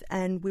wreath,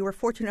 and we were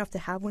fortunate enough to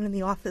have one in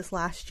the office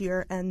last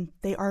year, and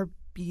they are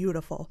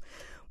beautiful.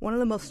 One of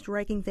the most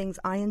striking things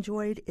I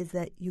enjoyed is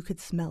that you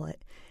could smell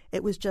it.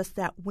 It was just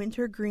that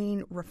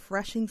wintergreen,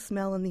 refreshing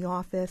smell in the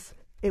office.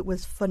 It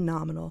was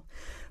phenomenal.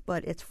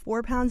 But it's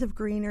 4 pounds of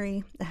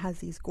greenery. It has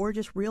these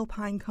gorgeous real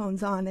pine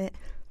cones on it,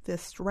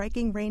 this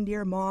striking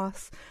reindeer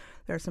moss.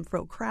 There are some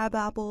froe crab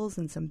apples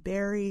and some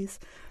berries.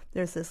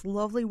 There's this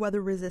lovely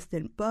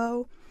weather-resistant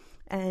bow,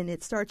 and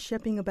it starts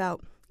shipping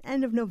about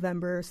end of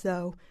November or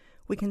so.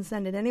 We can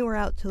send it anywhere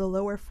out to the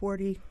lower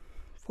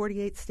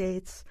 48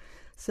 states.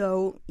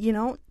 So,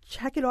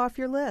 check it off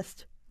your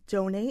list.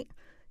 Donate,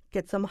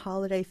 get some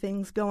holiday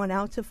things going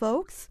out to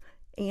folks,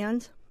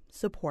 and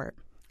support.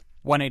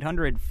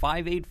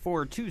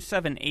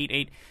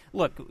 1-800-584-2788.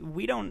 Look,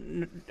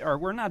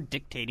 we're not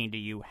dictating to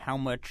you how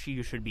much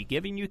you should be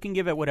giving. You can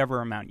give it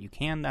whatever amount you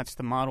can. That's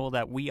the model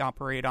that we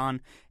operate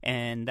on,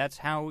 and that's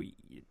how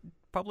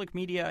public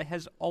media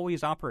has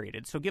always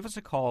operated. So give us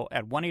a call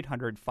at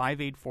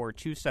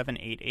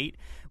 1-800-584-2788.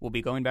 We'll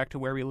be going back to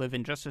Where We Live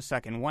in just a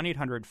second.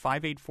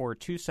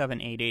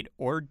 1-800-584-2788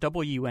 or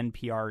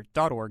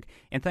WNPR.org.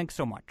 And thanks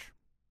so much.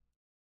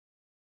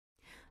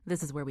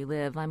 This is Where We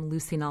Live. I'm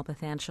Lucy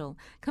Nalpathanchel.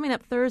 Coming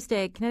up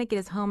Thursday, Connecticut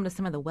is home to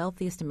some of the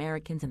wealthiest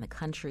Americans in the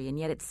country, and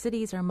yet its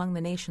cities are among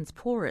the nation's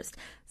poorest.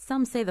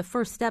 Some say the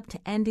first step to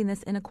ending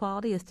this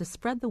inequality is to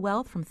spread the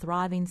wealth from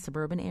thriving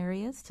suburban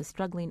areas to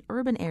struggling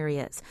urban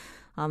areas.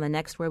 On the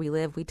next Where We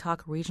Live, we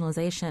talk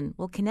regionalization.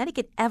 Will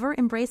Connecticut ever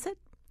embrace it?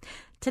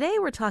 Today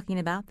we're talking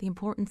about the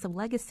importance of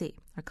legacy.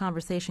 Our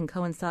conversation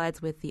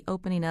coincides with the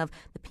opening of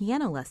the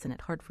piano lesson at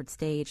Hartford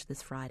Stage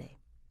this Friday.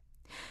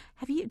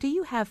 Do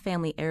you have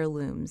family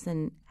heirlooms,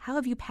 and how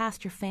have you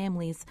passed your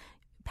family's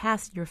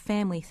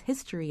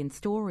history and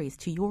stories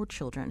to your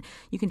children?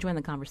 You can join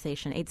the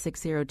conversation,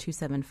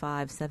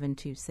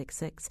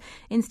 860-275-7266.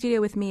 In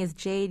studio with me is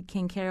Jade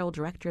King-Carroll,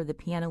 director of the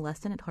piano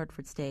lesson at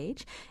Hartford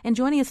Stage. And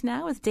joining us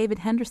now is David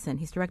Henderson.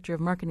 He's director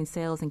of marketing,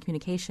 sales, and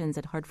communications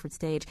at Hartford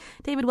Stage.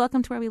 David,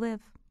 welcome to Where We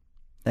Live.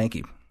 Thank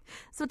you.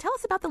 So tell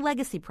us about the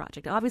Legacy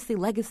Project. Obviously,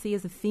 legacy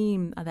is a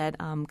theme that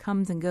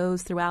comes and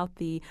goes throughout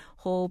the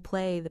whole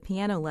play, the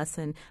piano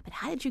lesson. But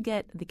how did you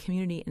get the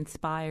community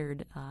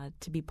inspired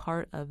to be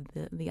part of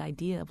the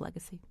idea of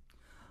legacy?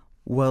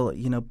 Well,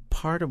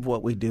 part of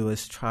what we do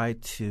is try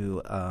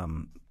to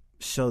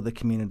show the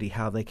community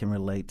how they can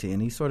relate to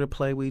any sort of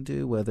play we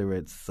do, whether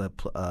it's a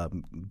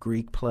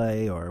Greek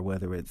play or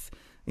whether it's,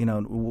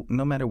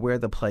 no matter where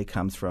the play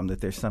comes from, that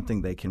there's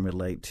something they can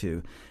relate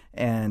to.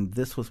 And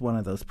this was one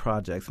of those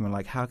projects. And we're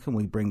like, how can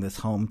we bring this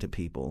home to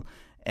people?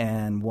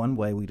 And one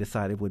way we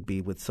decided would be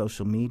with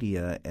social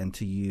media and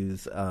to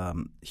use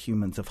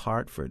Humans of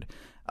Hartford.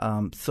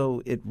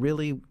 So it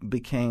really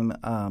became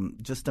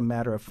just a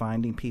matter of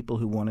finding people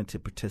who wanted to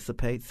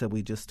participate. So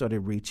we just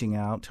started reaching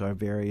out to our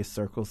various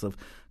circles of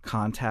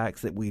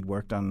contacts that we'd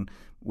worked on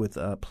with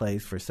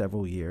plays for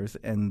several years.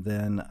 And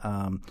then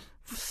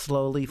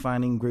slowly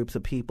finding groups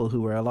of people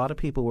a lot of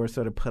people were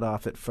sort of put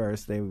off at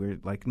first. They were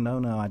like, no,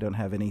 I don't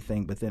have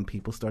anything. But then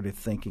people started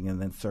thinking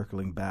and then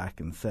circling back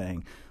and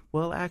saying,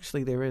 well,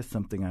 actually, there is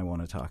something I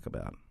want to talk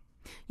about.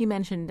 You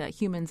mentioned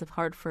Humans of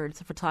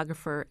Hartford's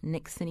photographer,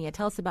 Nick Sinia.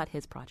 Tell us about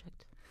his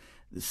project.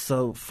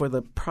 So for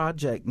the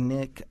project,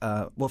 Nick,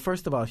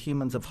 first of all,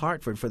 Humans of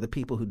Hartford, for the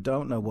people who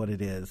don't know what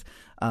it is,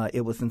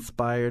 it was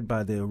inspired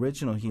by the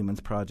original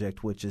Humans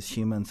project, which is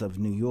Humans of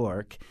New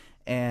York.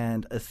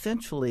 And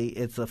essentially,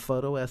 it's a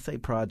photo essay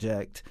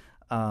project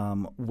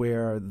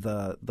where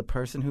the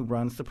person who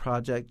runs the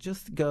project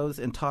just goes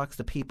and talks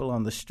to people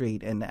on the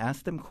street and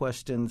asks them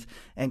questions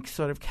and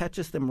sort of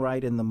catches them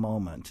right in the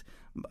moment.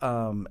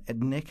 And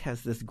Nick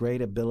has this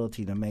great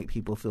ability to make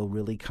people feel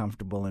really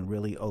comfortable and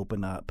really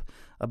open up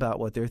about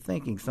what they're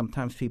thinking.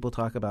 Sometimes people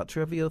talk about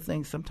trivial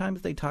things.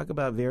 Sometimes they talk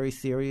about very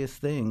serious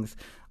things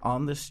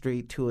on the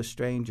street to a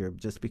stranger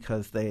just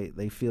because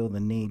they feel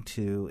the need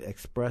to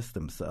express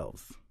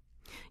themselves.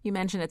 You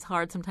mentioned it's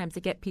hard sometimes to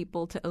get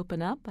people to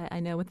open up. I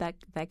know what that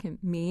can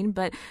mean,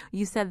 but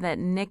you said that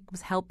Nick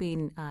was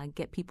helping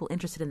get people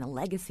interested in the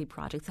Legacy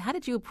Project. So how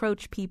did you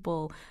approach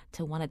people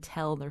to want to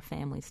tell their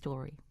family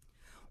story?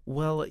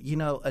 Well,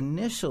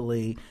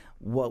 initially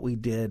what we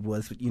did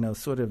was,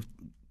 sort of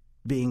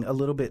being a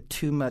little bit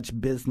too much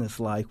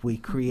business-like. We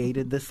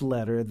created this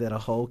letter that a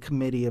whole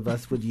committee of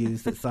us would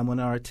use that someone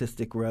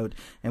artistic wrote,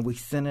 and we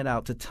sent it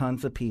out to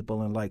tons of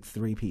people, and like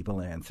 3 people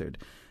answered.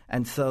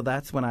 And so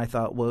that's when I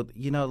thought, well,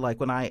 like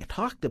when I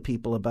talk to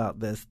people about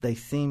this, they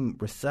seem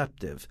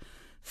receptive.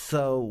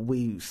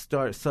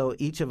 So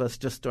each of us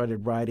just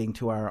started writing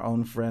to our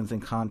own friends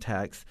and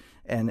contacts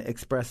and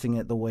expressing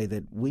it the way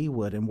that we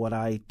would. And what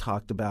I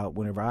talked about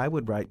whenever I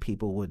would write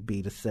people would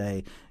be to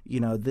say,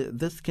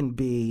 this can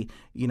be,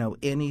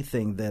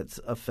 anything that's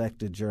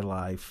affected your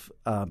life,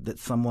 that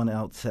someone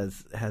else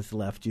has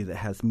left you, that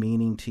has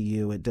meaning to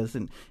you.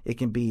 It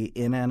can be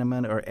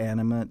inanimate or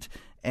animate.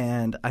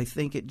 And I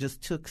think it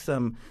just took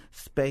some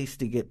space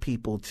to get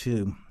people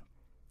to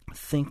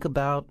think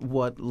about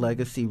what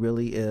legacy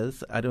really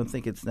is. I don't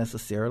think it's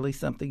necessarily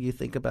something you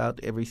think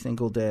about every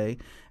single day.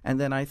 And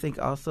then I think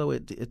also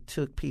it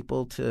took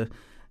people to,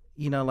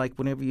 like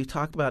whenever you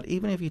talk about,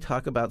 even if you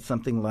talk about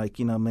something like,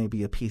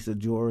 maybe a piece of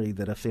jewelry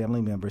that a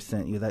family member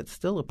sent you, that's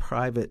still a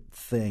private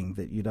thing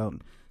that you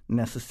don't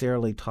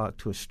necessarily talk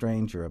to a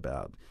stranger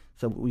about.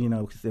 So,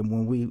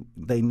 when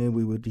they knew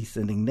we would be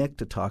sending Nick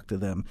to talk to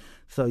them.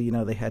 So,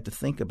 they had to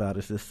think about,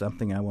 is this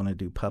something I want to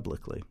do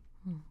publicly?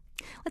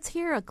 Let's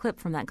hear a clip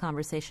from that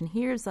conversation.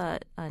 Here's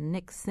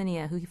Nick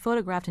Sinia, who he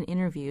photographed and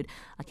interviewed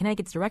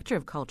Connecticut's Director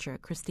of Culture,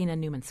 Christina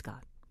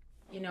Newman-Scott.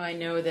 I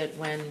know that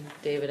when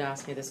David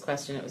asked me this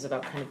question, it was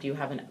about kind of, do you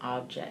have an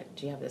object?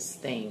 Do you have this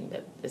thing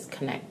that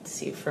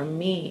connects you? For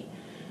me,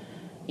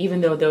 even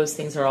though those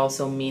things are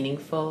also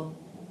meaningful,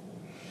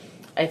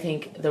 I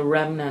think the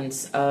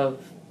remnants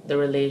of the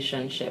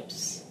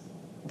relationships,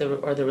 the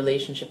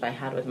relationship I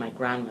had with my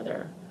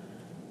grandmother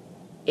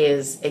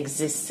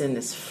exists in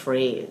this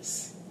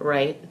phrase.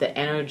 Right? The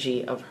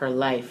energy of her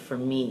life for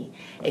me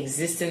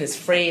exists in this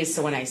phrase.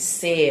 So when I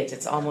say it,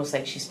 it's almost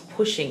like she's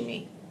pushing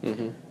me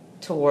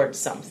towards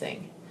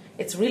something.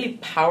 It's really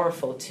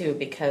powerful too,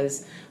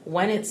 because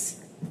when it's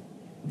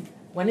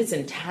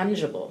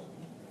intangible,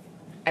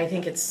 I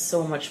think it's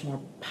so much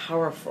more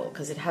powerful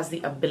because it has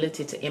the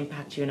ability to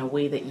impact you in a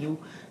way that you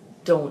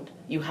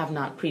have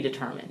not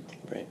predetermined.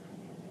 Right.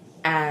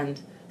 And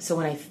so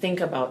when I think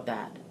about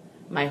that,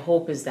 my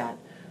hope is that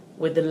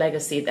with the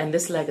legacy, and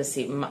this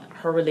legacy,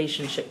 her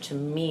relationship to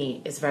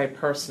me is very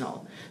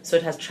personal. So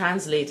it has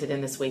translated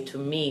in this way to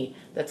me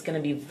that's going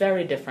to be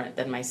very different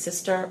than my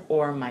sister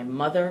or my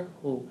mother,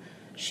 who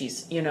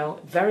she's,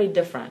 very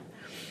different.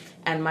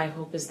 And my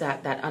hope is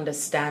that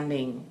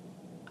understanding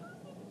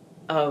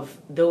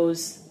of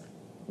those,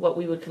 what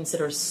we would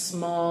consider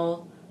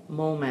small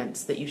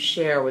moments that you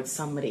share with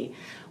somebody,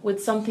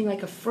 with something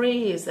like a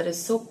phrase that is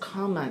so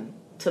common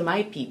to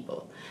my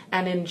people,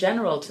 and in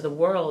general to the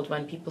world,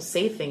 when people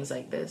say things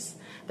like this,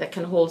 that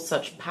can hold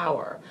such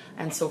power.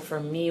 And so for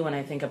me, when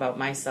I think about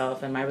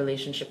myself and my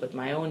relationship with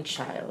my own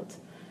child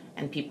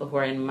and people who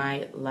are in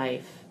my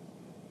life,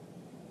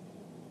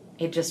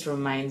 it just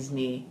reminds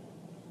me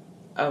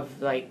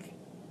of like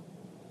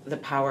the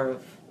power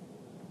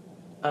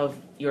of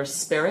your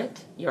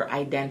spirit, your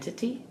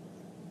identity.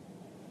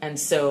 And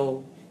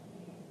so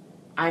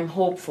I'm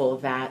hopeful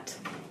that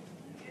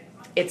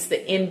it's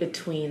the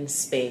in-between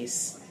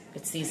space.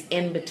 It's these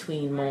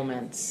in-between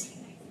moments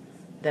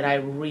that I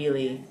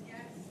really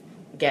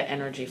get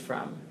energy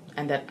from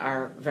and that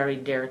are very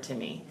dear to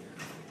me.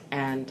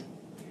 And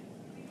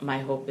my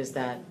hope is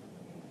that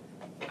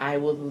I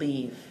will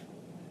leave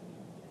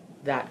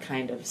that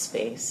kind of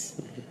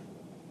space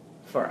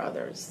for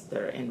others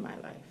that are in my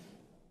life.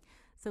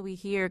 So we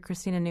hear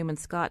Christina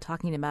Newman-Scott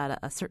talking about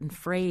a certain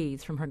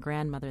phrase from her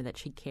grandmother that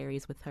she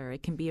carries with her.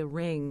 It can be a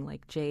ring,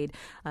 like Jade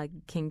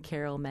King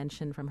Carroll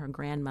mentioned from her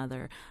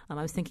grandmother. I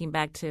was thinking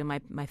back to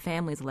my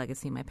family's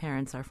legacy. My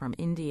parents are from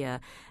India,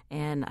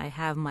 and I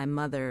have my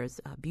mother's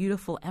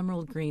beautiful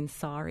emerald green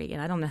sari,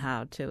 and I don't know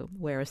how to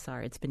wear a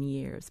sari. It's been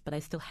years, but I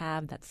still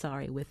have that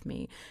sari with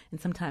me. And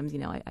sometimes,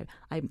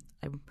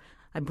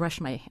 I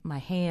brush my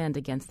hand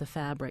against the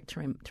fabric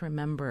to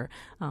remember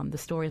the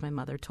stories my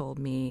mother told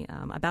me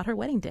about her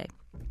wedding day.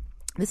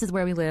 This is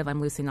Where We Live.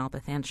 I'm Lucy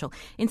Nalpathanchel.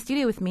 In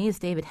studio with me is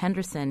David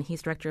Henderson.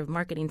 He's Director of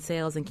Marketing,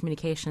 Sales, and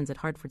Communications at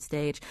Hartford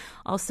Stage.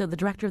 Also the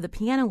Director of the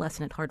Piano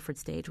Lesson at Hartford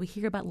Stage. We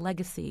hear about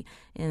legacy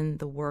in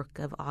the work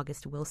of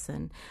August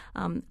Wilson.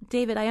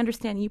 David, I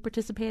understand you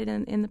participated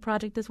in the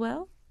project as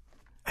well?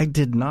 I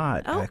did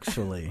not,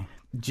 actually.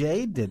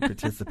 Jade did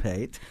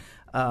participate.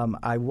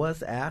 I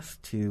was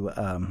asked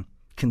to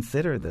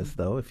consider this,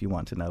 though, if you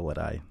want to know what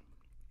I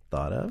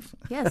thought of.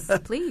 Yes,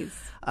 please.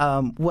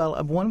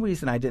 Well, one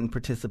reason I didn't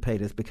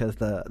participate is because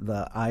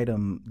the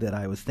item that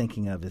I was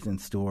thinking of is in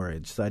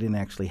storage, so I didn't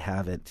actually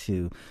have it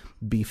to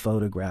be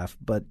photographed.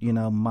 But,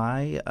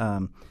 I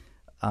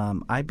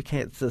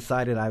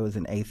decided I was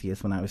an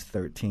atheist when I was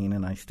 13,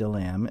 and I still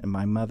am, and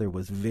my mother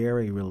was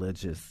very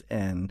religious,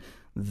 and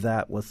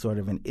that was sort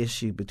of an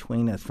issue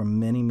between us for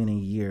many, many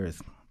years.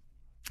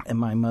 And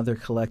my mother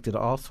collected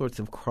all sorts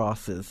of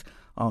crosses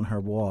on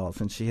her walls,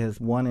 and she has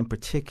one in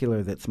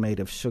particular that's made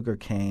of sugar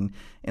cane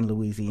in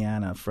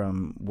Louisiana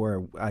from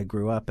where I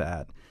grew up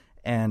at.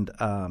 And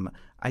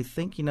I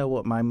think,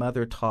 what my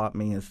mother taught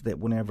me is that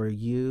whenever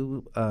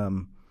you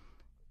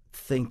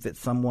think that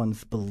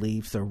someone's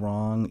beliefs are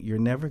wrong, you're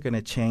never going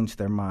to change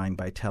their mind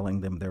by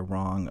telling them they're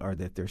wrong or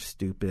that they're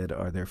stupid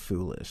or they're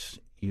foolish.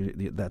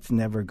 That's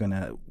never going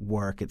to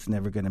work. It's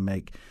never going to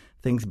make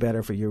things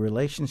better for your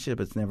relationship.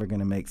 It's never going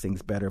to make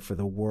things better for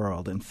the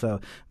world. And so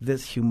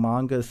this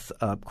humongous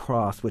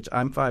cross, which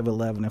I'm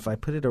 5'11", if I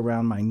put it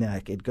around my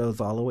neck, it goes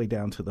all the way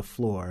down to the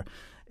floor.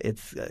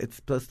 It's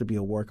supposed to be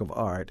a work of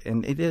art,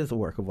 and it is a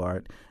work of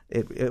art.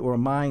 It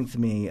reminds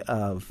me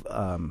of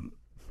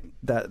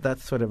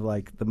that's sort of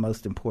like the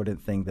most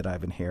important thing that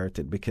I've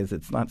inherited, because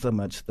it's not so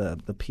much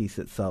the piece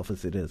itself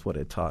as it is what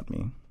it taught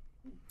me.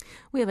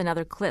 We have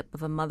another clip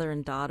of a mother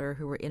and daughter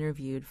who were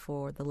interviewed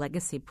for the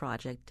Legacy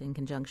Project in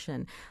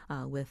conjunction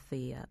with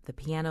the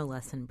piano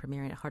lesson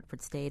premiering at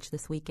Hartford Stage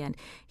this weekend.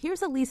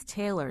 Here's Elise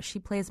Taylor. She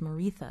plays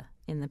Maritha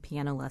in the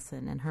piano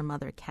lesson, and her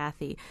mother,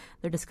 Kathy.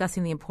 They're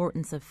discussing the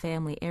importance of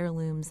family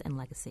heirlooms and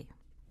legacy.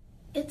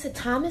 It's a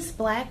Thomas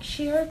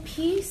Blackshear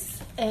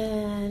piece,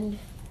 and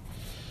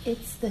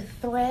it's The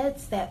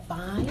Threads That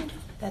Bind.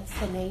 That's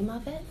the name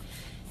of it.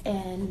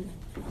 And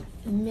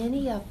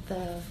many of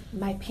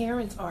my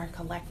parents are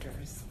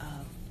collectors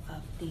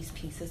of these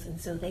pieces,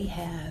 and so they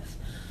have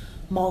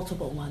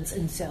multiple ones.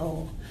 And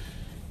so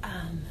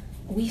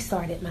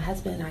my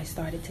husband and I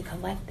started to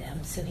collect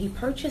them. So he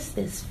purchased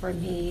this for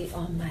me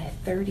on my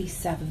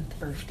 37th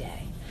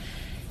birthday.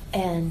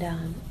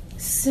 And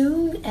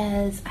soon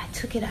as I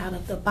took it out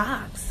of the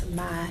box,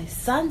 my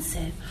son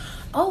said,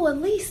 "Oh,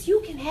 Elise,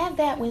 you can have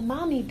that when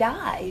Mommy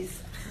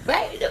dies."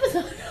 Right?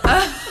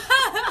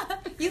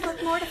 You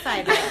look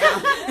mortified right now.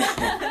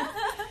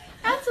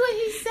 That's what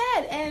he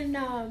said. And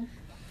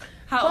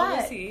how old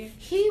was he?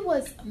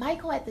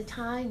 Michael at the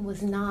time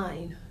was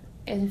 9.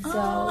 And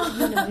so,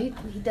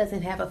 he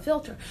doesn't have a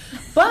filter.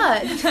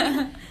 But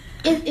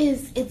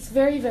it's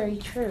very, very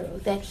true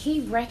that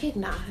he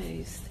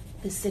recognized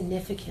the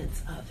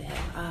significance of it.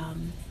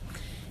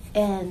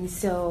 And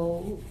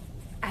so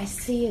I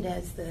see it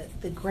as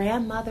the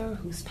grandmother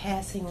who's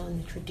passing on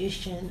the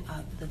tradition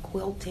of the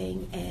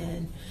quilting,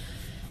 and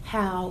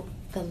how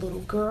the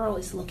little girl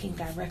is looking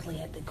directly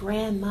at the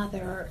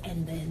grandmother,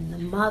 and then the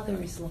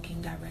mother is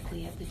looking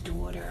directly at the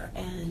daughter.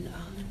 And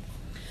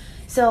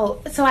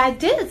so I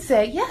did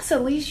say, yes,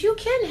 Elise, you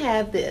can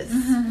have this.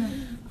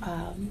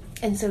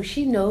 And so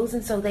she knows,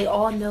 and so they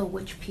all know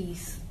which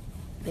piece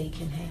they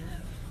can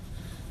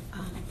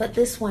have. But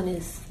this one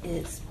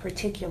is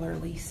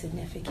particularly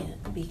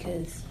significant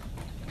because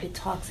it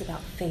talks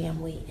about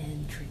family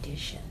and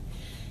tradition,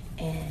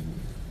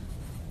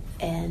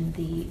 and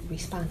the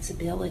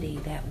responsibility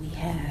that we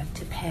have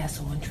to pass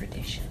on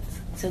traditions.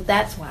 So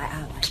that's why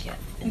I like it.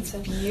 And it's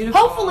beautiful.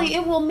 Hopefully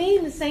it will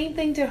mean the same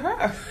thing to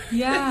her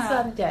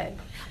someday.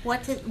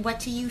 What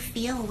do you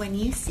feel when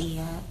you see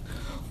it?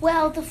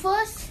 Well, the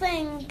first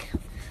thing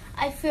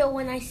I feel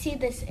when I see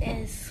this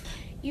is,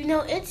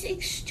 it's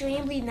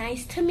extremely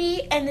nice to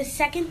me. And the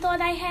second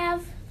thought I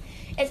have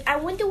is, I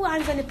wonder where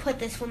I'm going to put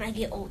this when I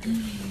get older.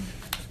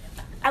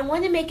 I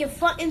want to make it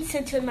front and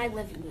center in my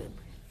living room.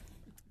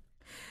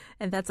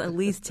 And that's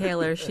Elise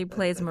Taylor. She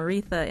plays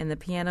Maritha in the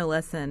piano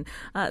lesson.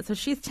 So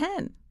she's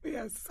 10.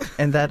 Yes.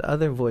 And that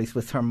other voice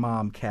was her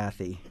mom,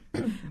 Kathy.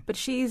 But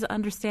she's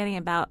understanding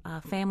about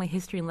family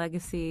history and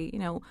legacy,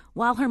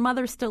 while her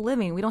mother's still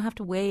living. We don't have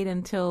to wait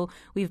until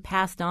we've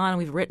passed on and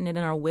we've written it in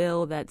our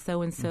will that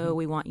so-and-so,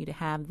 we want you to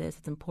have this.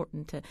 It's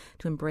important to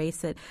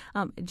embrace it.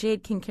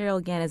 Jade King-Carroll,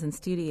 again, is in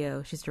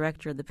studio. She's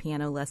director of the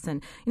piano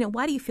lesson.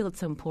 Why do you feel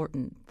it's so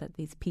important that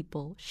these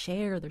people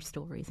share their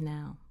stories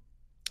now?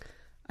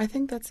 I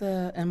think that's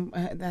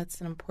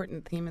an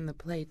important theme in the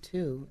play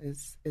too.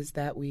 Is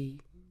that we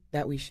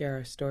share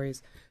our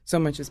stories. So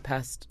much is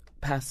passed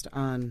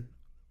on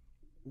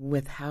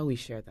with how we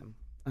share them,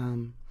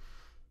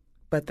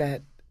 but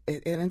that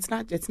it's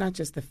not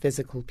just the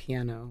physical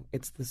piano.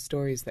 It's the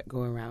stories that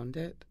go around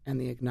it and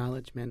the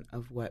acknowledgement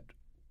of what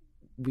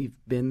we've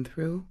been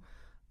through.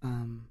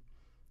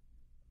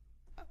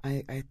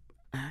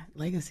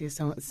 Legacy is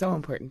so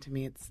important to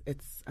me.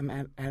 I'm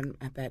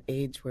at that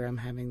age where I'm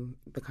having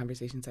the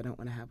conversations I don't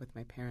want to have with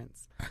my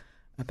parents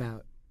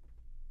about,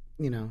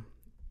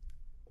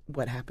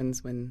 what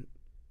happens when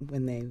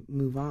they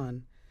move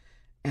on,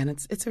 and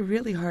it's a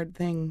really hard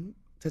thing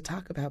to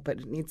talk about, but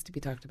it needs to be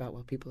talked about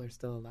while people are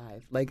still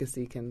alive.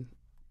 Legacy can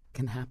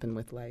happen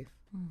with life.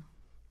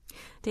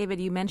 David,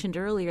 you mentioned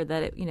earlier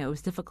that it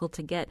was difficult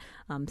to get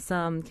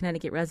some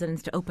Connecticut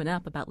residents to open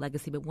up about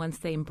legacy, but once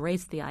they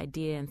embraced the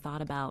idea and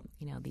thought about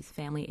these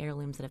family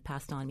heirlooms that have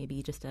passed on,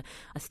 maybe just a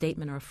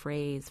statement or a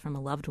phrase from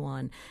a loved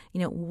one,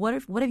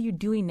 what are you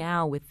doing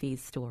now with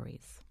these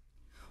stories?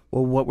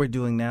 Well, what we're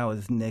doing now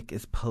is Nick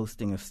is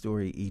posting a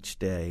story each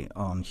day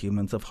on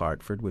Humans of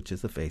Hartford, which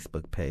is a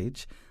Facebook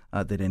page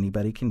that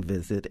anybody can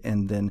visit.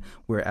 And then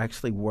we're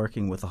actually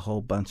working with a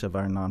whole bunch of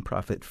our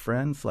nonprofit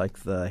friends, like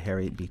the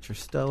Harriet Beecher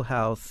Stowe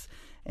House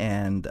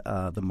and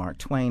the Mark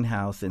Twain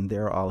House, and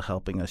they're all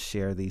helping us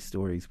share these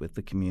stories with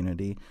the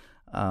community.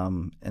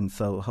 And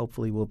so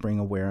hopefully we'll bring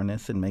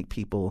awareness and make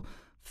people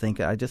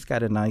think. I just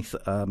got a nice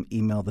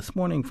email this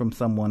morning from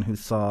someone who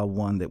saw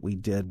one that we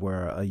did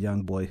where a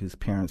young boy whose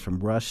parents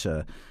from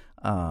Russia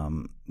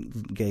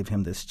gave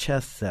him this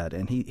chess set,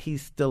 and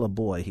he's still a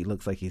boy. He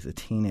looks like he's a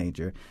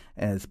teenager.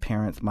 As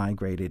parents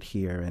migrated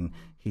here, and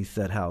he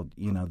said how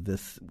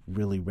this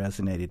really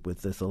resonated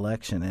with this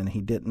election, and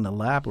he didn't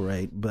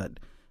elaborate, but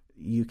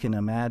you can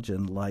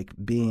imagine like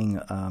being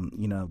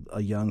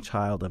a young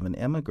child of an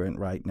immigrant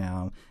right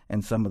now,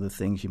 and some of the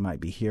things you might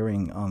be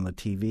hearing on the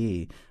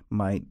TV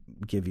might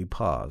give you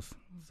pause.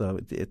 So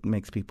it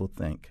makes people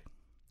think.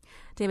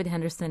 David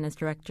Henderson is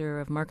Director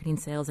of Marketing,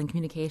 Sales, and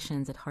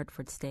Communications at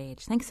Hartford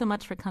Stage. Thanks so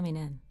much for coming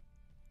in.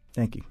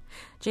 Thank you.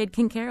 Jade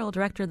King-Carroll,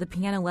 Director of the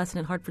Piano Lesson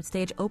at Hartford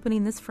Stage,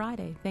 opening this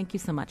Friday. Thank you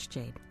so much,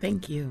 Jade.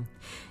 Thank you.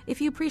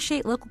 If you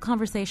appreciate local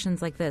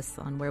conversations like this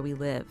on Where We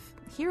Live,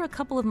 here are a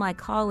couple of my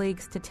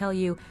colleagues to tell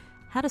you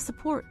how to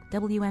support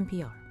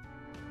WNPR.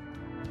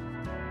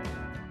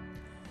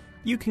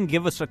 You can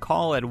give us a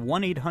call at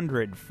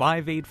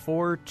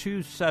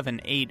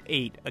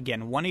 1-800-584-2788.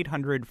 Again,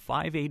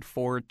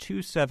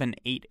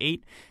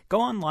 1-800-584-2788. Go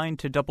online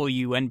to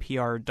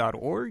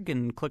WNPR.org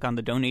and click on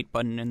the donate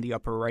button in the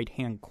upper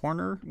right-hand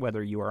corner,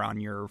 whether you are on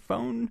your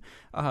phone,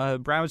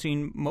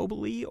 browsing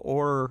mobily,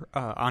 or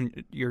on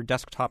your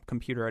desktop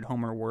computer at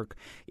home or work.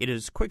 It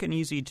is quick and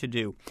easy to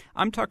do.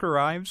 I'm Tucker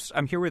Ives.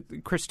 I'm here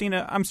with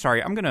Christina. I'm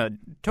sorry, I'm going to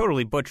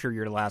totally butcher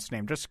your last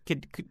name. Just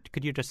could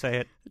you just say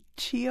it?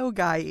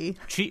 Chiogai.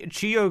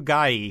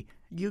 Chiogai.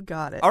 You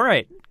got it. All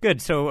right,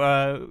 good.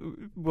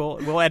 So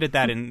we'll edit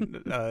that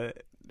in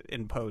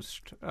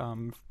post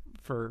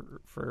for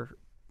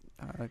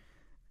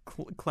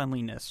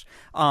cleanliness,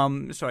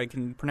 so I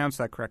can pronounce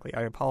that correctly.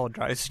 I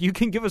apologize. You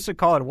can give us a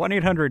call at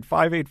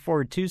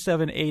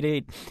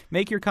 1-800-584-2788.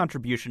 Make your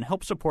contribution.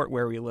 Help support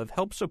Where We Live.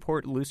 Help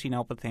support Lucy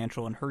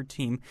Nalpathanchel and her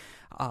team,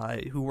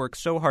 who work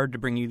so hard to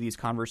bring you these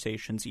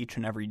conversations each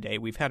and every day.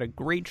 We've had a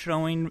great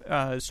showing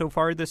so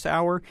far this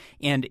hour,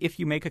 and if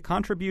you make a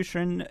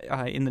contribution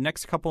in the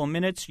next couple of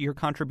minutes, your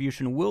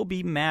contribution will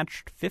be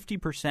matched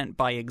 50%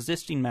 by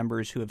existing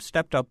members who have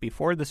stepped up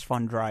before this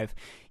fund drive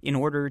in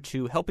order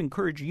to help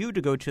encourage you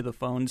to go to the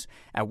phones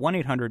at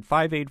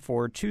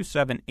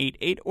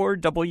 1-800-584-2788 or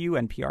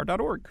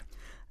WNPR.org.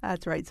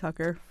 That's right,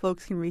 Tucker.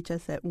 Folks can reach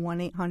us at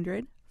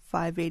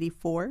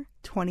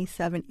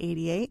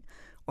 1-800-584-2788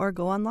 or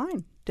go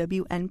online,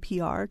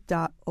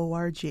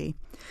 WNPR.org.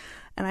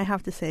 And I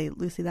have to say,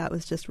 Lucy, that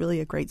was just really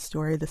a great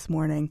story this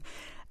morning.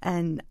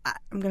 And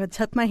I'm going to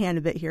tip my hand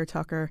a bit here,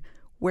 Tucker.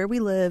 Where We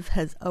Live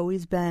has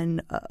always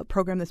been a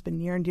program that's been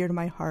near and dear to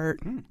my heart,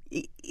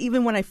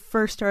 even when I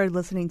first started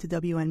listening to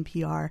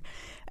WNPR.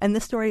 And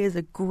this story is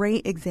a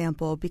great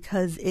example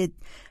because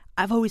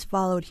I've always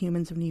followed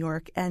Humans of New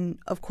York and,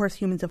 of course,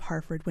 Humans of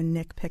Hartford when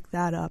Nick picked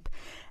that up.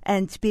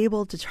 And to be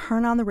able to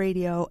turn on the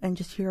radio and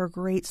just hear a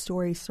great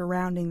story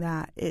surrounding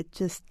that, it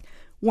just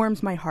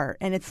warms my heart.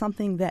 And it's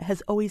something that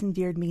has always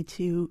endeared me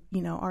to,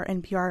 our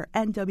NPR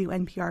and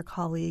WNPR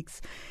colleagues.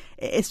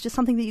 It's just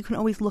something that you can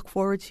always look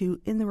forward to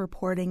in the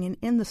reporting and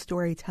in the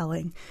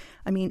storytelling.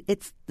 I mean,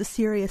 it's the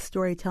serious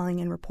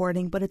storytelling and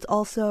reporting, but it's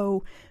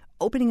also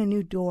opening a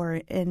new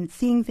door and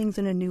seeing things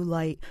in a new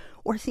light,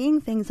 or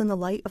seeing things in the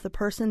light of the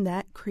person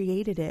that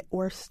created it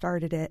or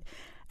started it.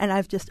 And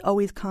I've just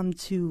always come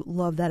to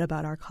love that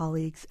about our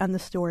colleagues and the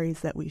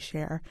stories that we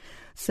share.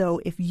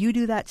 So if you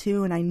do that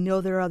too, and I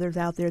know there are others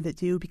out there that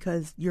do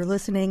because you're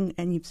listening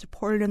and you've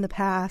supported in the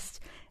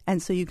past,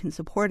 and so you can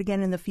support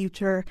again in the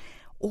future,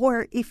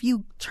 or if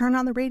you turn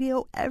on the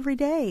radio every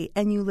day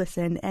and you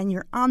listen and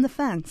you're on the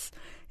fence,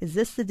 is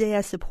this the day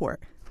I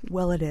support?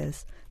 Well, it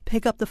is.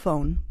 Pick up the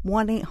phone,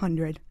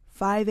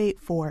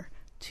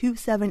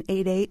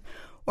 1-800-584-2788,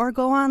 or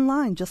go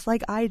online just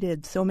like I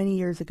did so many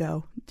years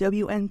ago,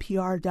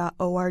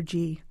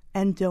 WNPR.org,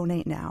 and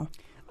donate now.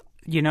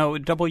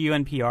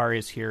 WNPR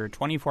is here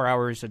 24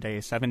 hours a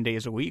day, 7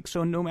 days a week.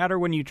 So no matter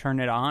when you turn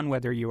it on,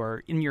 whether you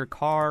are in your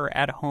car,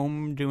 at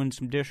home, doing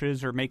some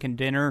dishes or making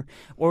dinner,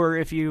 or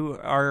if you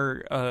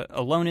are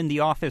alone in the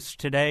office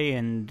today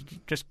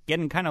and just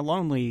getting kind of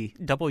lonely,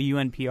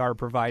 WNPR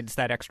provides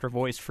that extra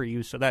voice for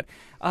you so that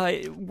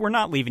we're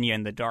not leaving you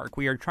in the dark.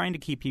 We are trying to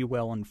keep you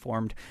well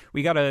informed.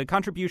 We got a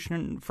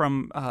contribution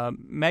from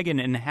Megan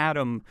in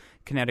Haddam,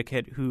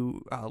 Connecticut,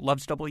 who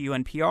loves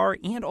WNPR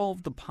and all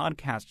of the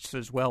podcasts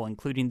as well,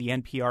 including the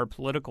NPR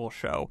Political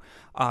Show,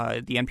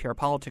 the NPR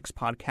Politics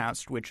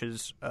Podcast, which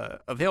is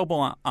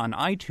available on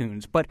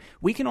iTunes. But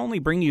we can only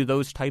bring you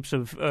those types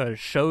of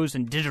shows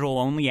and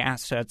digital-only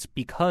assets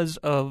because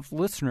of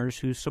listeners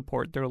who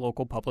support their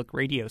local public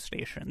radio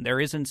station.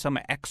 There isn't some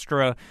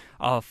extra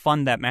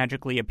fund that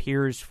magically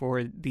appears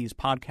for these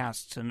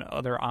podcasts and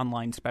other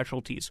online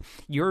specialties.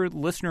 Your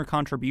listener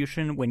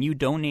contribution, when you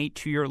donate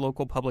to your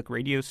local public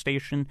radio station,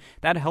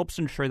 that helps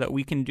ensure that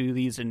we can do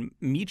these and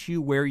meet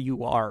you where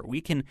you are. We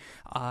can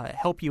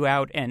help you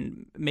out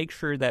and make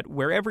sure that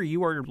wherever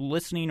you are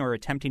listening or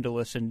attempting to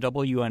listen,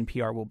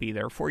 WNPR will be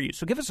there for you.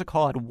 So give us a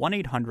call at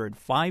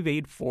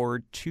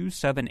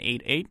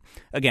 1-800-584-2788.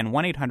 Again,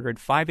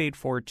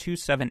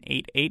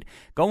 1-800-584-2788.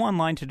 Go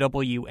online to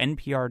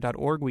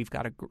WNPR.org. We've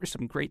got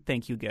some great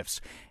thank you gifts.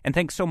 And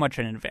thanks so much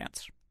in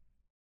advance.